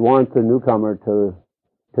 I would want the newcomer to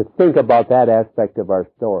think about that aspect of our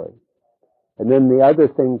story. And then the other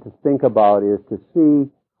thing to think about is to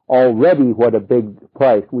see already what a big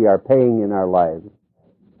price we are paying in our lives,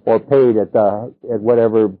 or paid at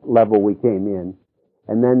whatever level we came in,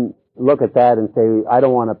 and then look at that and say, I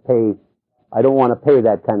don't want to pay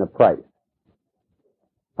that kind of price.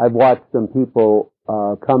 I've watched some people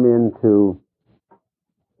come into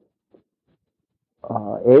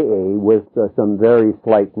AA with some very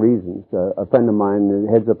slight reasons. A friend of mine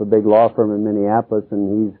heads up a big law firm in Minneapolis,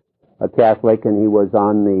 and he's a Catholic, and he was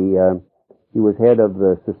he was head of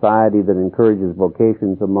the society that encourages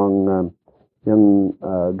vocations among young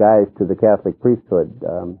guys to the Catholic priesthood.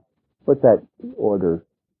 What's that order?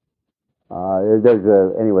 There's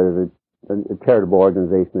a charitable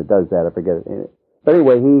organization that does that. I forget it. But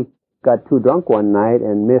anyway, he got too drunk one night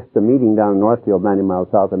and missed a meeting down in Northfield, 90 miles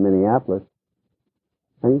south of Minneapolis.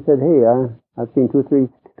 And he said, hey, I've seen 2 or 3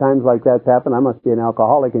 times like that's happened. I must be an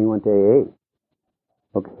alcoholic. And he went to AA.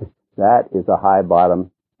 Okay, that is a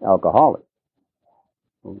high-bottom alcoholic.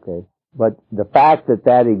 Okay, but the fact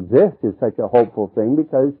that exists is such a hopeful thing,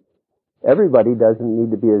 because everybody doesn't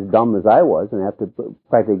need to be as dumb as I was and have to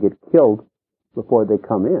practically get killed before they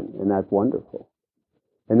come in, and that's wonderful.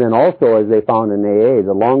 And then also, as they found in AA,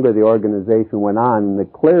 the longer the organization went on and the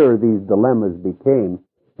clearer these dilemmas became,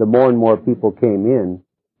 the more and more people came in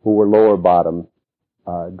who were lower bottom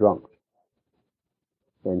drunks.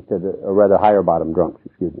 Or rather higher bottom drunks,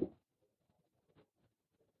 excuse me.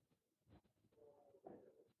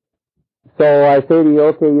 So I say to you,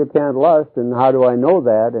 okay, you can't lust, and how do I know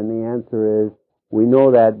that? And the answer is, we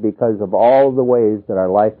know that because of all the ways that our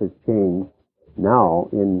life has changed now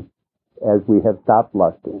as we have stopped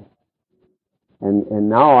lusting. And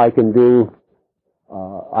now I can do,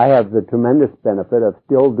 I have the tremendous benefit of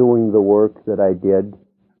still doing the work that I did.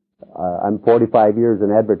 I'm 45 years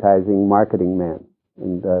an advertising marketing man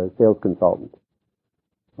and sales consultant.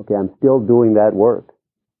 Okay, I'm still doing that work.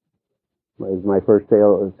 It was my first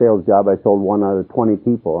sales job. I sold 1 out of 20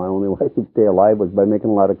 people. The only way I could stay alive was by making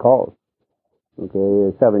a lot of calls.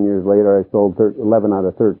 Okay, 7 years later, I sold 11 out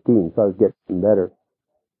of 13, so I was getting better.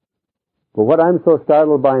 But what I'm so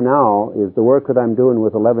startled by now is the work that I'm doing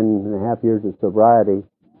with 11 and a half years of sobriety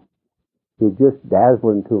is just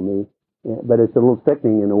dazzling to me. But it's a little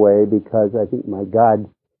sickening in a way because I think, my God,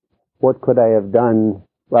 what could I have done?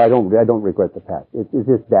 Well, I don't regret the past. It's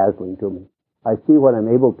just dazzling to me. I see what I'm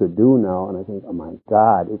able to do now, and I think, oh my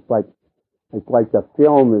God, it's like the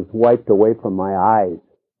film is wiped away from my eyes,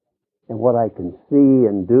 and what I can see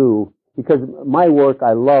and do, because my work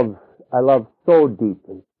I love so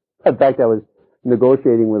deeply. In fact, I was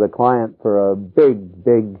negotiating with a client for a big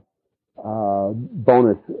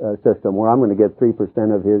bonus system where I'm going to get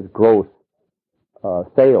 3% of his gross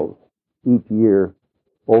sales each year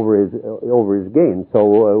over his gain.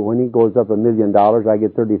 So when he goes up $1 million, I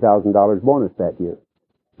get $30,000 bonus that year,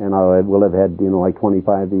 and I will have had like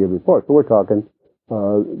 25 the year before. So we're talking.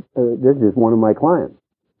 This is one of my clients.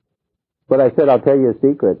 But I said, I'll tell you a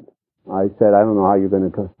secret. I said, I don't know what you're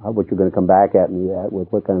going to come back at me with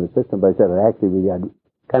what kind of a system. But I said, I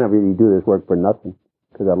kind of really do this work for nothing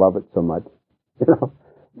because I love it so much,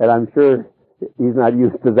 And I'm sure he's not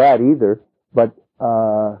used to that either. But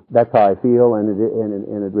that's how I feel, and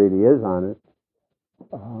it really is honest.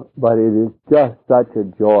 But it is just such a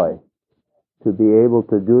joy to be able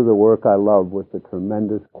to do the work I love with the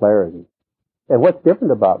tremendous clarity. And what's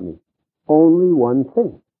different about me? Only one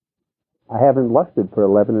thing. I haven't lusted for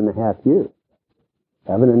 11 and a half years.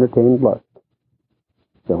 I haven't entertained lust.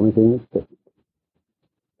 It's the only thing that's different.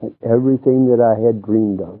 And everything that I had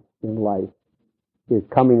dreamed of in life is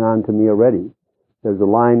coming on to me already. There's a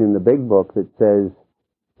line in the big book that says,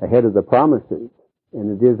 ahead of the promises,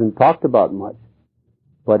 and it isn't talked about much,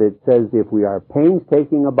 but it says if we are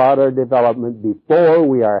painstaking about our development before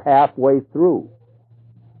we are halfway through.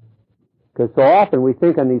 Because so often we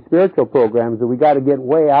think on these spiritual programs that we got to get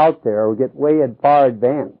way out there or get way far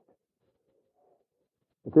advanced.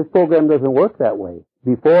 But this program doesn't work that way.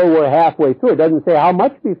 Before we're halfway through, it doesn't say how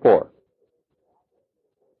much before.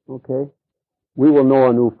 Okay? We will know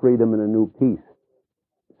a new freedom and a new peace.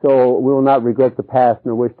 So we will not regret the past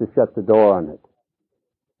nor wish to shut the door on it.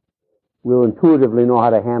 We'll intuitively know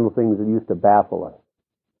how to handle things that used to baffle us.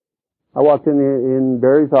 I walked in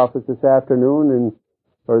Barry's office this noon and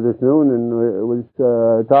was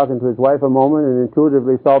talking to his wife a moment and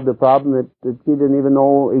intuitively solved a problem that she didn't even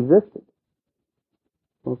know existed.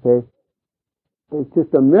 Okay? It's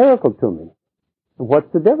just a miracle to me. And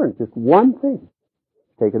what's the difference? Just one thing.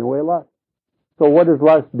 Taking away lust. So what does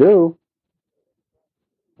lust do?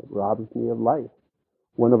 It robs me of life.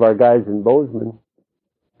 One of our guys in Bozeman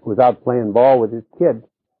was out playing ball with his kid,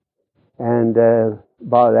 and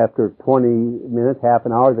about after 20 minutes, half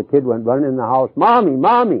an hour, the kid went running in the house,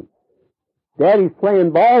 Mommy, Daddy's playing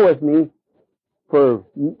ball with me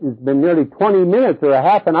it's been nearly 20 minutes or a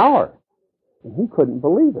half an hour. And he couldn't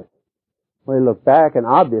believe it. Well, he looked back, and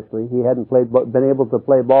obviously he hadn't been able to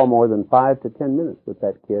play ball more than 5 to 10 minutes with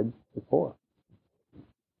that kid before.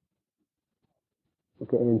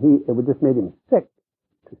 Okay, and it just made him sick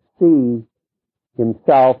to see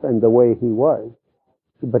himself and the way he was.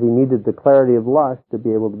 But he needed the clarity of lust to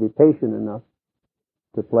be able to be patient enough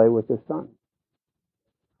to play with his son.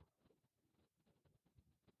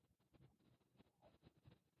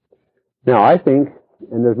 Now, I think,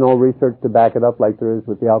 and there's no research to back it up like there is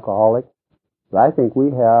with the alcoholic, but I think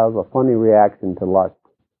we have a funny reaction to lust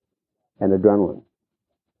and adrenaline.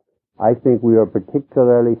 I think we are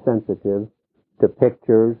particularly sensitive to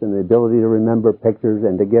pictures and the ability to remember pictures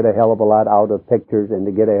and to get a hell of a lot out of pictures and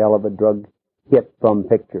to get a hell of a drug hit from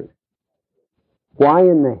pictures. Why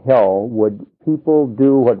in the hell would people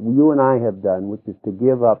do what you and I have done, which is to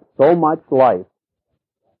give up so much life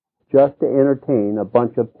just to entertain a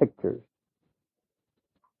bunch of pictures?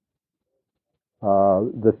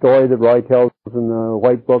 The story that Roy tells in the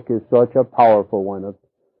White Book is such a powerful one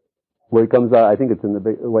where he comes out, I think it's in the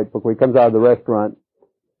big white book, where he comes out of the restaurant,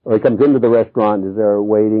 or he comes into the restaurant as they're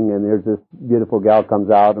waiting, and there's this beautiful gal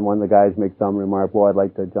comes out, and one of the guys makes some remark, boy, I'd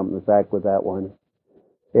like to jump in the sack with that one.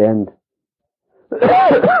 And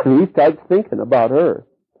he starts thinking about her.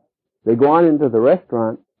 They go on into the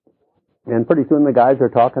restaurant, and pretty soon the guys are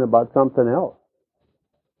talking about something else.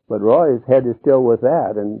 But Roy's head is still with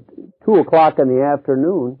that, and 2 o'clock in the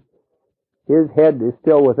afternoon, his head is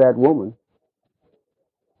still with that woman.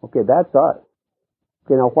 Okay, that's us.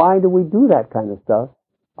 Okay, now why do we do that kind of stuff?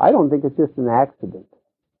 I don't think it's just an accident.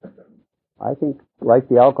 I think, like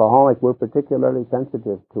the alcoholic, we're particularly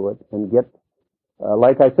sensitive to it and get,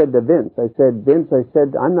 like I said to Vince,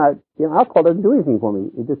 I'm not, alcohol doesn't do anything for me.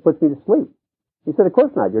 It just puts me to sleep. He said, of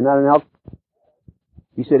course not. You're not an alcoholic.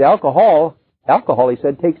 He said, alcohol, he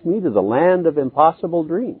said, takes me to the land of impossible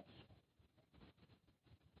dreams.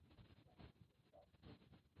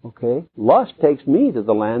 Okay? Lust takes me to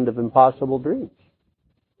the land of impossible dreams.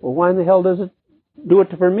 Well, why in the hell does it do it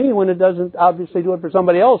for me when it doesn't obviously do it for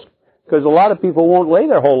somebody else? Because a lot of people won't lay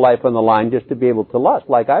their whole life on the line just to be able to lust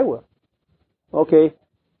like I will. Okay?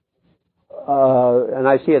 And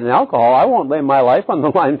I see it in alcohol. I won't lay my life on the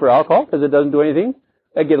line for alcohol because it doesn't do anything.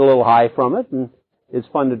 I get a little high from it and it's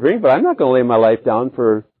fun to drink, but I'm not going to lay my life down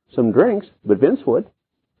for some drinks. But Vince would.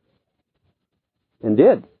 And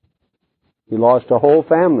did. He lost a whole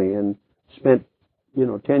family and spent,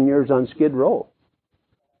 10 years on Skid Row.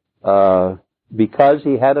 Because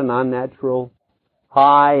he had an unnatural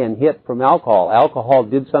high and hit from alcohol. Alcohol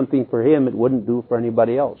did something for him it wouldn't do for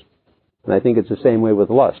anybody else. And I think it's the same way with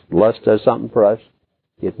lust. Lust does something for us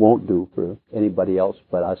it won't do for anybody else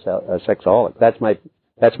but us, a sexaholic.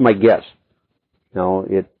 That's my guess. Now,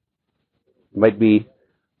 it might be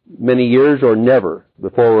many years or never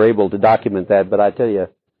before we're able to document that, but I tell you,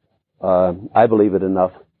 I believe it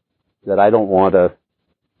enough that I don't want to,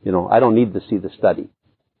 I don't need to see the study.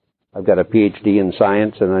 I've got a PhD in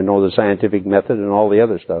science and I know the scientific method and all the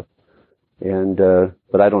other stuff. And,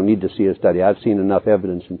 but I don't need to see a study. I've seen enough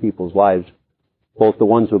evidence in people's lives, both the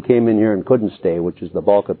ones who came in here and couldn't stay, which is the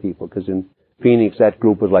bulk of people, because in Phoenix that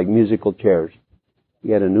group was like musical chairs.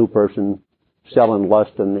 You had a new person selling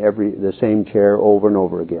lust in the same chair over and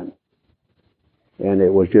over again. And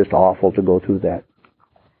it was just awful to go through that.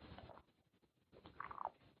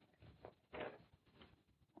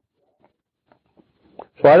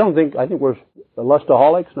 So I think we're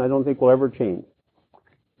lustaholics, and I don't think we'll ever change.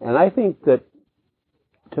 And I think that,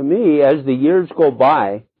 to me, as the years go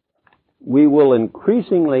by, we will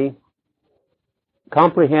increasingly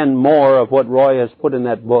comprehend more of what Roy has put in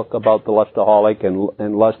that book about the lustaholic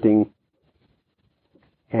and lusting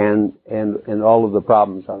and all of the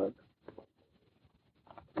problems of it.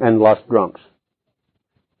 And lust drunks.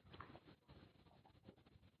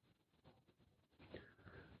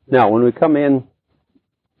 Now, when we come in,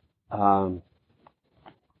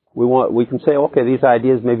 we can say, okay, these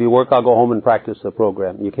ideas maybe work, I'll go home and practice the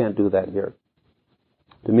program. You can't do that here.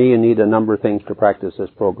 To me, you need a number of things to practice this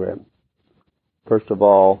program. First of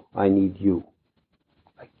all, I need you.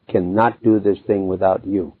 I cannot do this thing without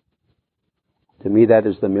you. To me, that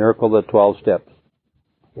is the miracle of the 12 steps.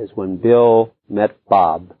 Is when Bill met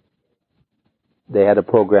Bob, they had a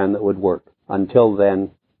program that would work. Until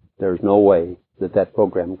then, there's no way that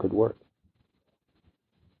program could work.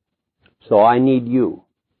 So I need you.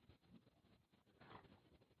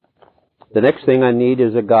 The next thing I need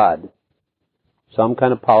is a God. Some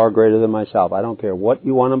kind of power greater than myself. I don't care what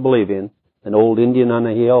you want to believe in. An old Indian on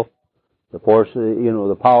a hill, the force,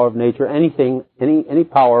 the power of nature, anything, any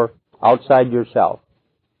power outside yourself.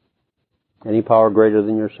 Any power greater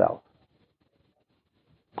than yourself.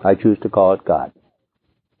 I choose to call it God.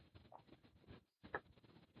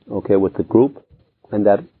 Okay, with the group and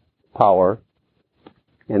that power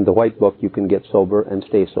and the white book, you can get sober and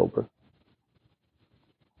stay sober.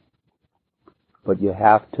 But you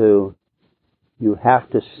have to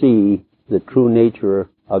see the true nature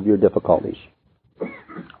of your difficulties. How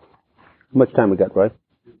much time we got, Roy?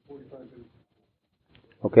 45 minutes.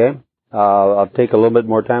 Okay. I'll take a little bit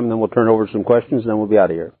more time, and then we'll turn over some questions, and then we'll be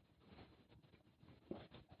out of here.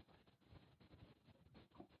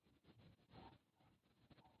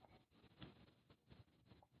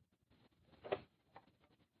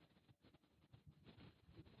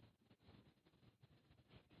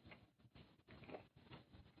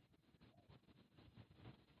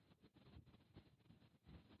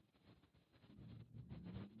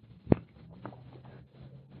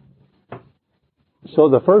 So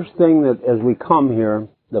the first thing that, as we come here,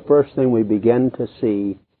 the first thing we begin to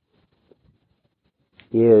see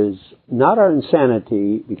is not our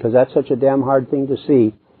insanity, because that's such a damn hard thing to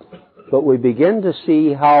see, but we begin to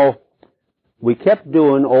see how We kept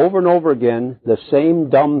doing over and over again the same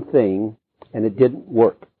dumb thing, and it didn't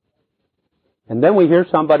work. And then we hear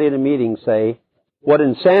somebody in a meeting say, what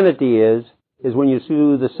insanity is when you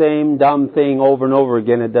do the same dumb thing over and over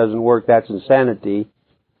again, it doesn't work, that's insanity.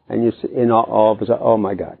 And all of a sudden, oh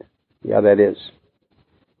my God. Yeah, that is.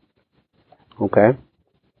 Okay.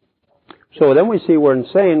 So then we see we're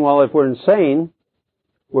insane. Well, if we're insane,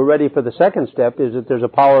 we're ready for the second step, is that there's a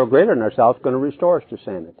power greater than ourselves going to restore us to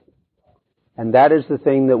sanity. And that is the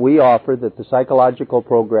thing that we offer that the psychological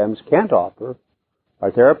programs can't offer,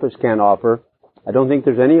 our therapists can't offer. I don't think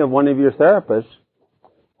there's any of one of your therapists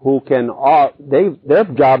who can, their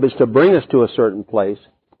job is to bring us to a certain place,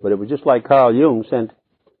 but it was just like Carl Jung sent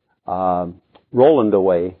Roland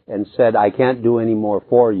away and said, I can't do any more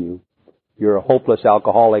for you. You're a hopeless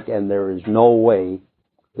alcoholic and there is no way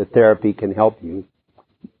that therapy can help you.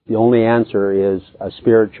 The only answer is a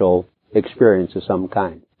spiritual experience of some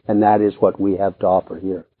kind. And that is what we have to offer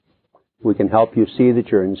here. We can help you see that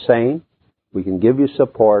you're insane. We can give you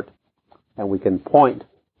support. And we can point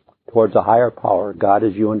towards a higher power, God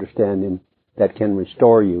as you understand Him, that can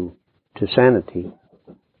restore you to sanity.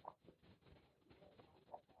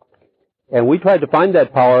 And we tried to find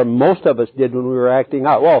that power. Most of us did when we were acting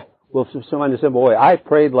out. Well, we'll find a simple way. I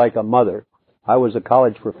prayed like a mother. I was a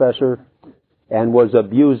college professor and was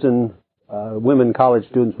abusing women college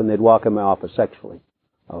students when they'd walk in my office sexually.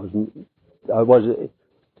 They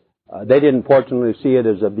didn't fortunately see it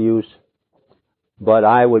as abuse, but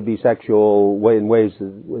I would be sexual in ways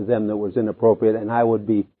with them that was inappropriate, and I would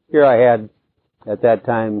be, here I had, at that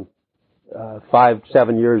time,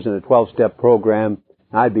 5-7 years in a 12-step program.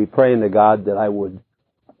 I'd be praying to God that I would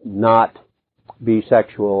not be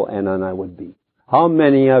sexual, and then I would be. How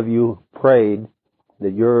many of you prayed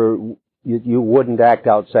that you wouldn't act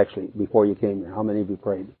out sexually before you came here? How many of you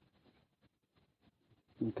prayed?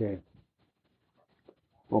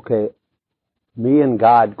 Okay. Me and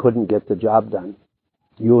God couldn't get the job done.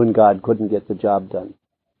 You and God couldn't get the job done.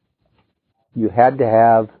 You had to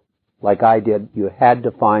have, like I did, you had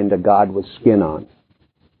to find a God with skin on,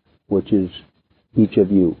 which is each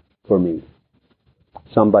of you for me.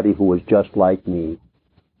 Somebody who was just like me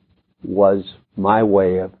was my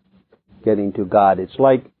way of getting to God. It's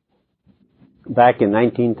like back in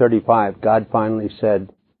 1935, God finally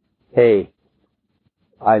said, hey,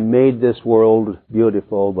 I made this world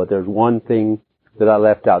beautiful, but there's one thing that I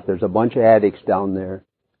left out. There's a bunch of addicts down there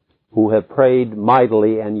who have prayed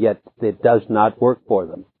mightily, and yet it does not work for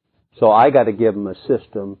them. So I got to give them a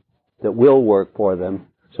system that will work for them.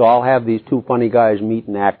 So I'll have these two funny guys meet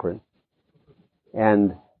in Akron,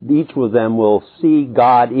 and each of them will see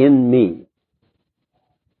God in me,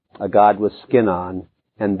 a God with skin on,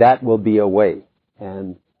 and that will be a way.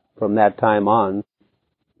 And from that time on,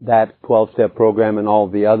 that 12-step program and all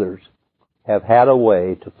the others have had a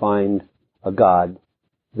way to find a God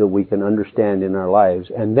that we can understand in our lives.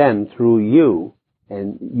 And then through you,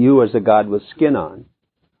 and you as a God with skin on,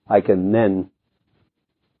 I can then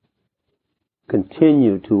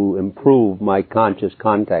continue to improve my conscious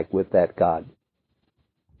contact with that God.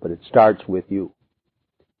 But it starts with you.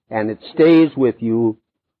 And it stays with you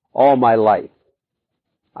all my life.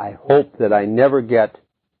 I hope that I never get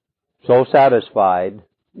so satisfied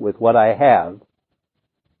with what I have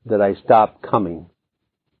that I stop coming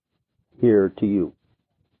here to you.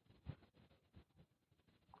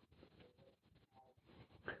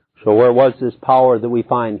 So where was this power that we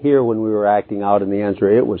find here when we were acting out? And the answer,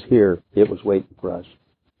 it was here. It was waiting for us.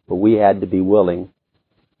 But we had to be willing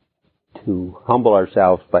to humble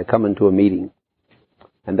ourselves by coming to a meeting.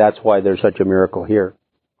 And that's why there's such a miracle here.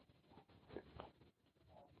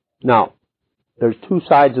 Now, there's two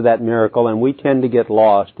sides of that miracle, and we tend to get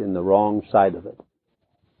lost in the wrong side of it.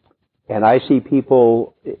 And I see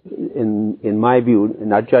people, in my view,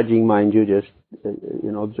 not judging, mind you, just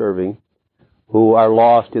observing, who are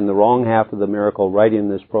lost in the wrong half of the miracle right in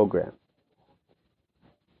this program.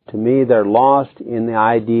 To me, they're lost in the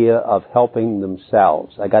idea of helping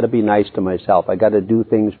themselves. I got to be nice to myself. I got to do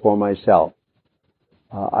things for myself.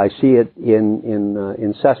 I see it in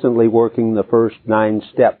incessantly working the first 9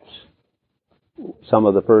 steps. Some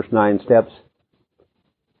of the first 9 steps,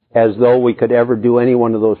 as though we could ever do any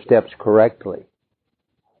one of those steps correctly.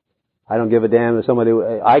 I don't give a damn if somebody,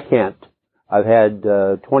 I can't. I've had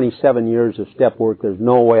 27 years of step work. There's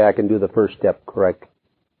no way I can do the first step correct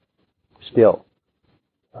still.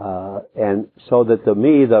 And so that to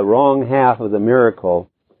me, the wrong half of the miracle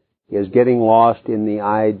is getting lost in the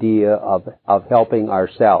idea of helping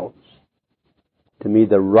ourselves. To me,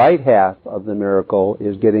 the right half of the miracle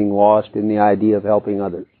is getting lost in the idea of helping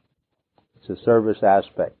others. It's a service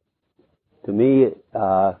aspect. To me,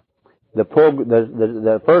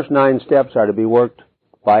 The first 9 steps are to be worked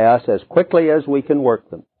by us as quickly as we can work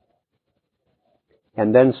them.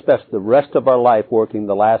 And then spend the rest of our life working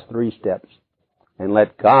the last 3 steps. And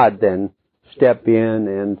let God then step in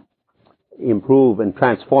and improve and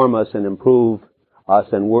transform us and improve us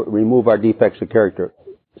and remove our defects of character.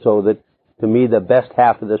 So that, to me, the best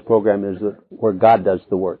half of this program is where God does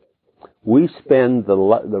the work. We spend the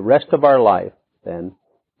rest of our life then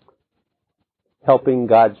helping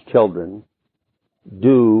God's children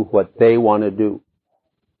do what they want to do.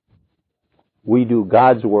 We do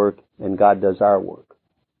God's work and God does our work.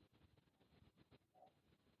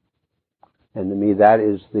 And to me, that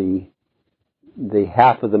is the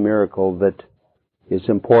half of the miracle that is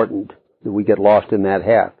important, that we get lost in that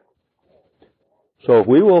half. So if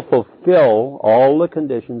we will fulfill all the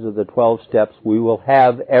conditions of the 12 steps, we will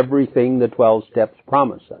have everything the 12 steps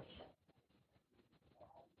promise us.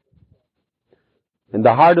 And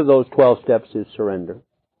the heart of those 12 steps is surrender.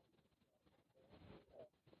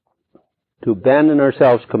 To abandon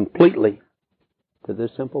ourselves completely to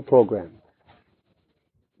this simple program.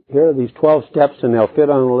 Here are these 12 steps, and they'll fit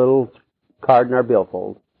on a little card in our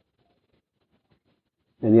billfold.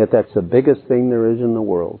 And yet that's the biggest thing there is in the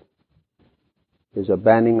world, is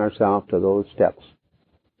abandoning ourselves to those steps.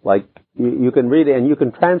 Like, you can read it, and you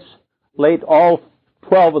can translate all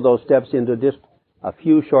 12 of those steps into just a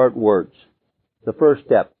few short words. The first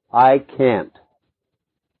step, I can't.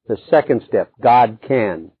 The second step, God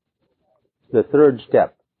can. The third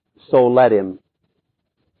step, so let Him.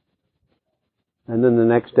 And then the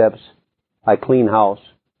next steps, I clean house.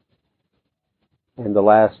 And the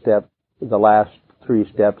last step, the last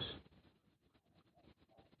 3 steps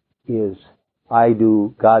is I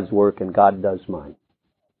do God's work and God does mine.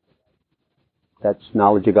 That's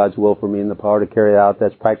knowledge of God's will for me and the power to carry it out.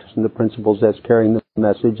 That's practicing the principles. That's carrying the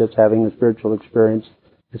message. That's having a spiritual experience.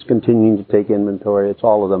 It's continuing to take inventory. It's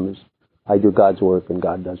all of them. Is I do God's work and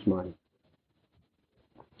God does mine.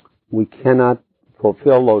 We cannot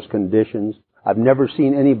fulfill those conditions. I've never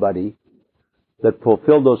seen anybody that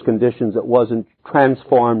fulfilled those conditions that wasn't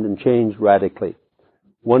transformed and changed radically.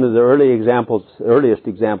 One of the earliest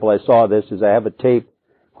example I saw of this is I have a tape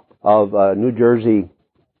of a New Jersey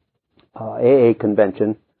AA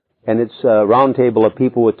convention, and it's a round table of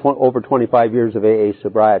people with over 25 years of AA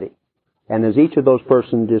sobriety. And as each of those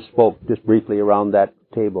persons just spoke just briefly around that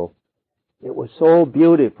table, it was so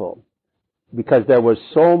beautiful because there was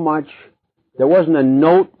so much. There wasn't a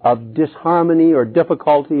note of disharmony or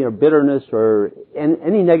difficulty or bitterness or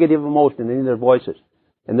any negative emotion in any of their voices.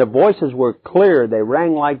 And their voices were clear. They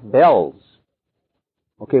rang like bells.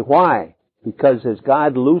 Okay, why? Because as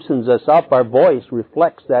God loosens us up, our voice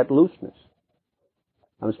reflects that looseness.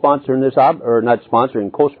 I'm co-sponsoring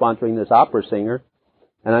this opera singer,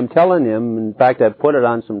 and I'm telling him, in fact, I've put it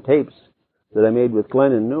on some tapes that I made with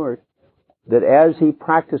Glenn in Newark, that as he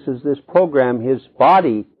practices this program, his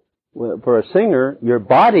body, for a singer, your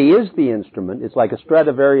body is the instrument. It's like a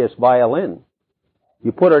Stradivarius violin.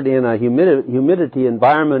 You put it in a humidity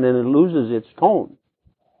environment and it loses its tone.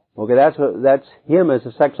 Okay, that's him as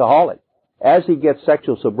a sexaholic. As he gets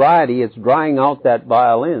sexual sobriety, it's drying out that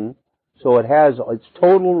violin so it has its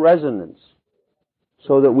total resonance,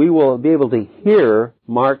 so that we will be able to hear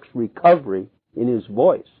Mark's recovery in his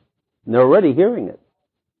voice. And they're already hearing it.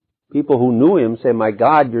 People who knew him say, my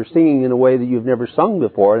God, you're singing in a way that you've never sung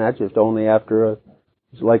before, and that's just only after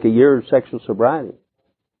it's like a year of sexual sobriety.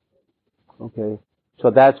 Okay.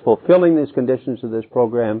 So that's fulfilling these conditions of this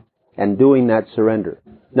program and doing that surrender.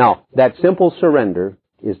 Now, that simple surrender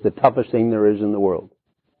is the toughest thing there is in the world.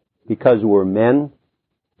 Because we're men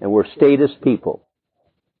and we're status people.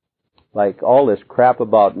 Like all this crap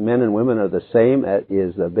about men and women are the same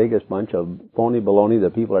is the biggest bunch of phony baloney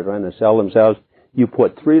that people are trying to sell themselves. You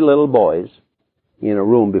put 3 little boys in a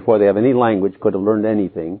room before they have any language, could have learned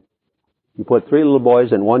anything. You put 3 little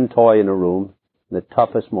boys and 1 toy in a room. The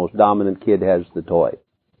toughest, most dominant kid has the toy.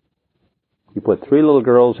 You put 3 little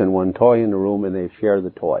girls and 1 toy in a room and they share the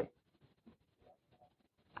toy.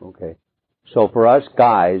 Okay. So for us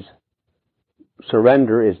guys,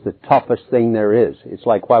 surrender is the toughest thing there is. It's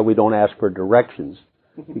like why we don't ask for directions.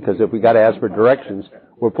 Because if we got to ask for directions,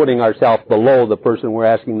 we're putting ourselves below the person we're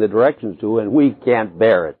asking the directions to, and we can't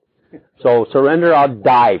bear it. So surrender, I'll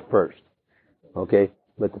die first. Okay?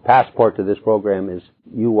 But the passport to this program is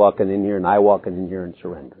you walking in here and I walking in here and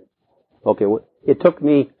surrendering. Okay, it took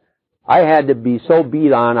me, I had to be so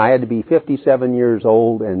beat on, I had to be 57 years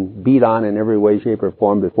old and beat on in every way, shape, or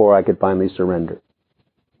form before I could finally surrender.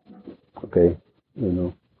 Okay? You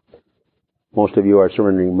know, most of you are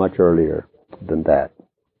surrendering much earlier than that.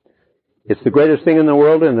 It's the greatest thing in the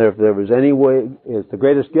world, and if there was any way, it's the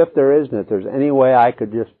greatest gift there is, and if there's any way I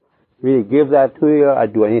could just really give that to you,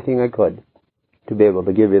 I'd do anything I could to be able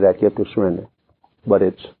to give you that gift of surrender. But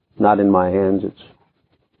it's not in my hands,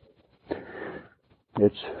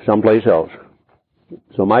 it's someplace else.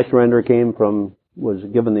 So my surrender was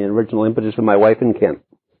given the original impetus of my wife and Kent.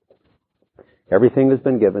 Everything has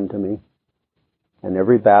been given to me, and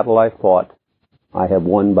every battle I fought, I have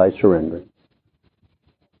won by surrendering.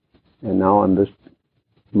 And now I'm just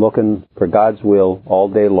looking for God's will all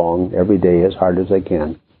day long, every day, as hard as I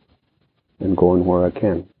can, and going where I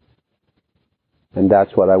can. And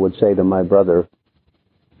that's what I would say to my brother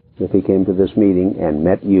if he came to this meeting and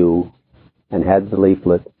met you and had the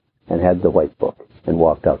leaflet and had the white book and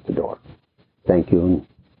walked out the door. Thank you, and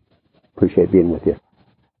appreciate being with you.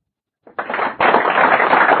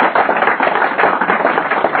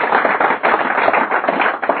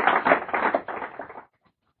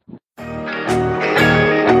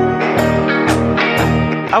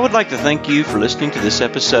 I would like to thank you for listening to this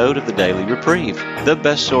episode of the Daily Reprieve, the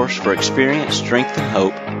best source for experience, strength, and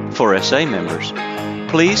hope for SA members.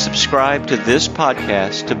 Please subscribe to this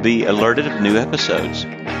podcast to be alerted of new episodes.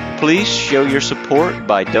 Please show your support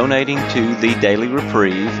by donating to the Daily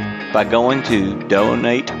Reprieve by going to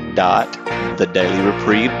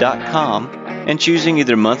donate.thedailyreprieve.com and choosing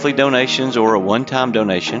either monthly donations or a one-time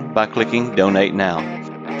donation by clicking Donate Now.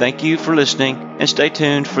 Thank you for listening, and stay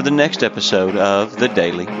tuned for the next episode of The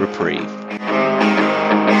Daily Reprieve.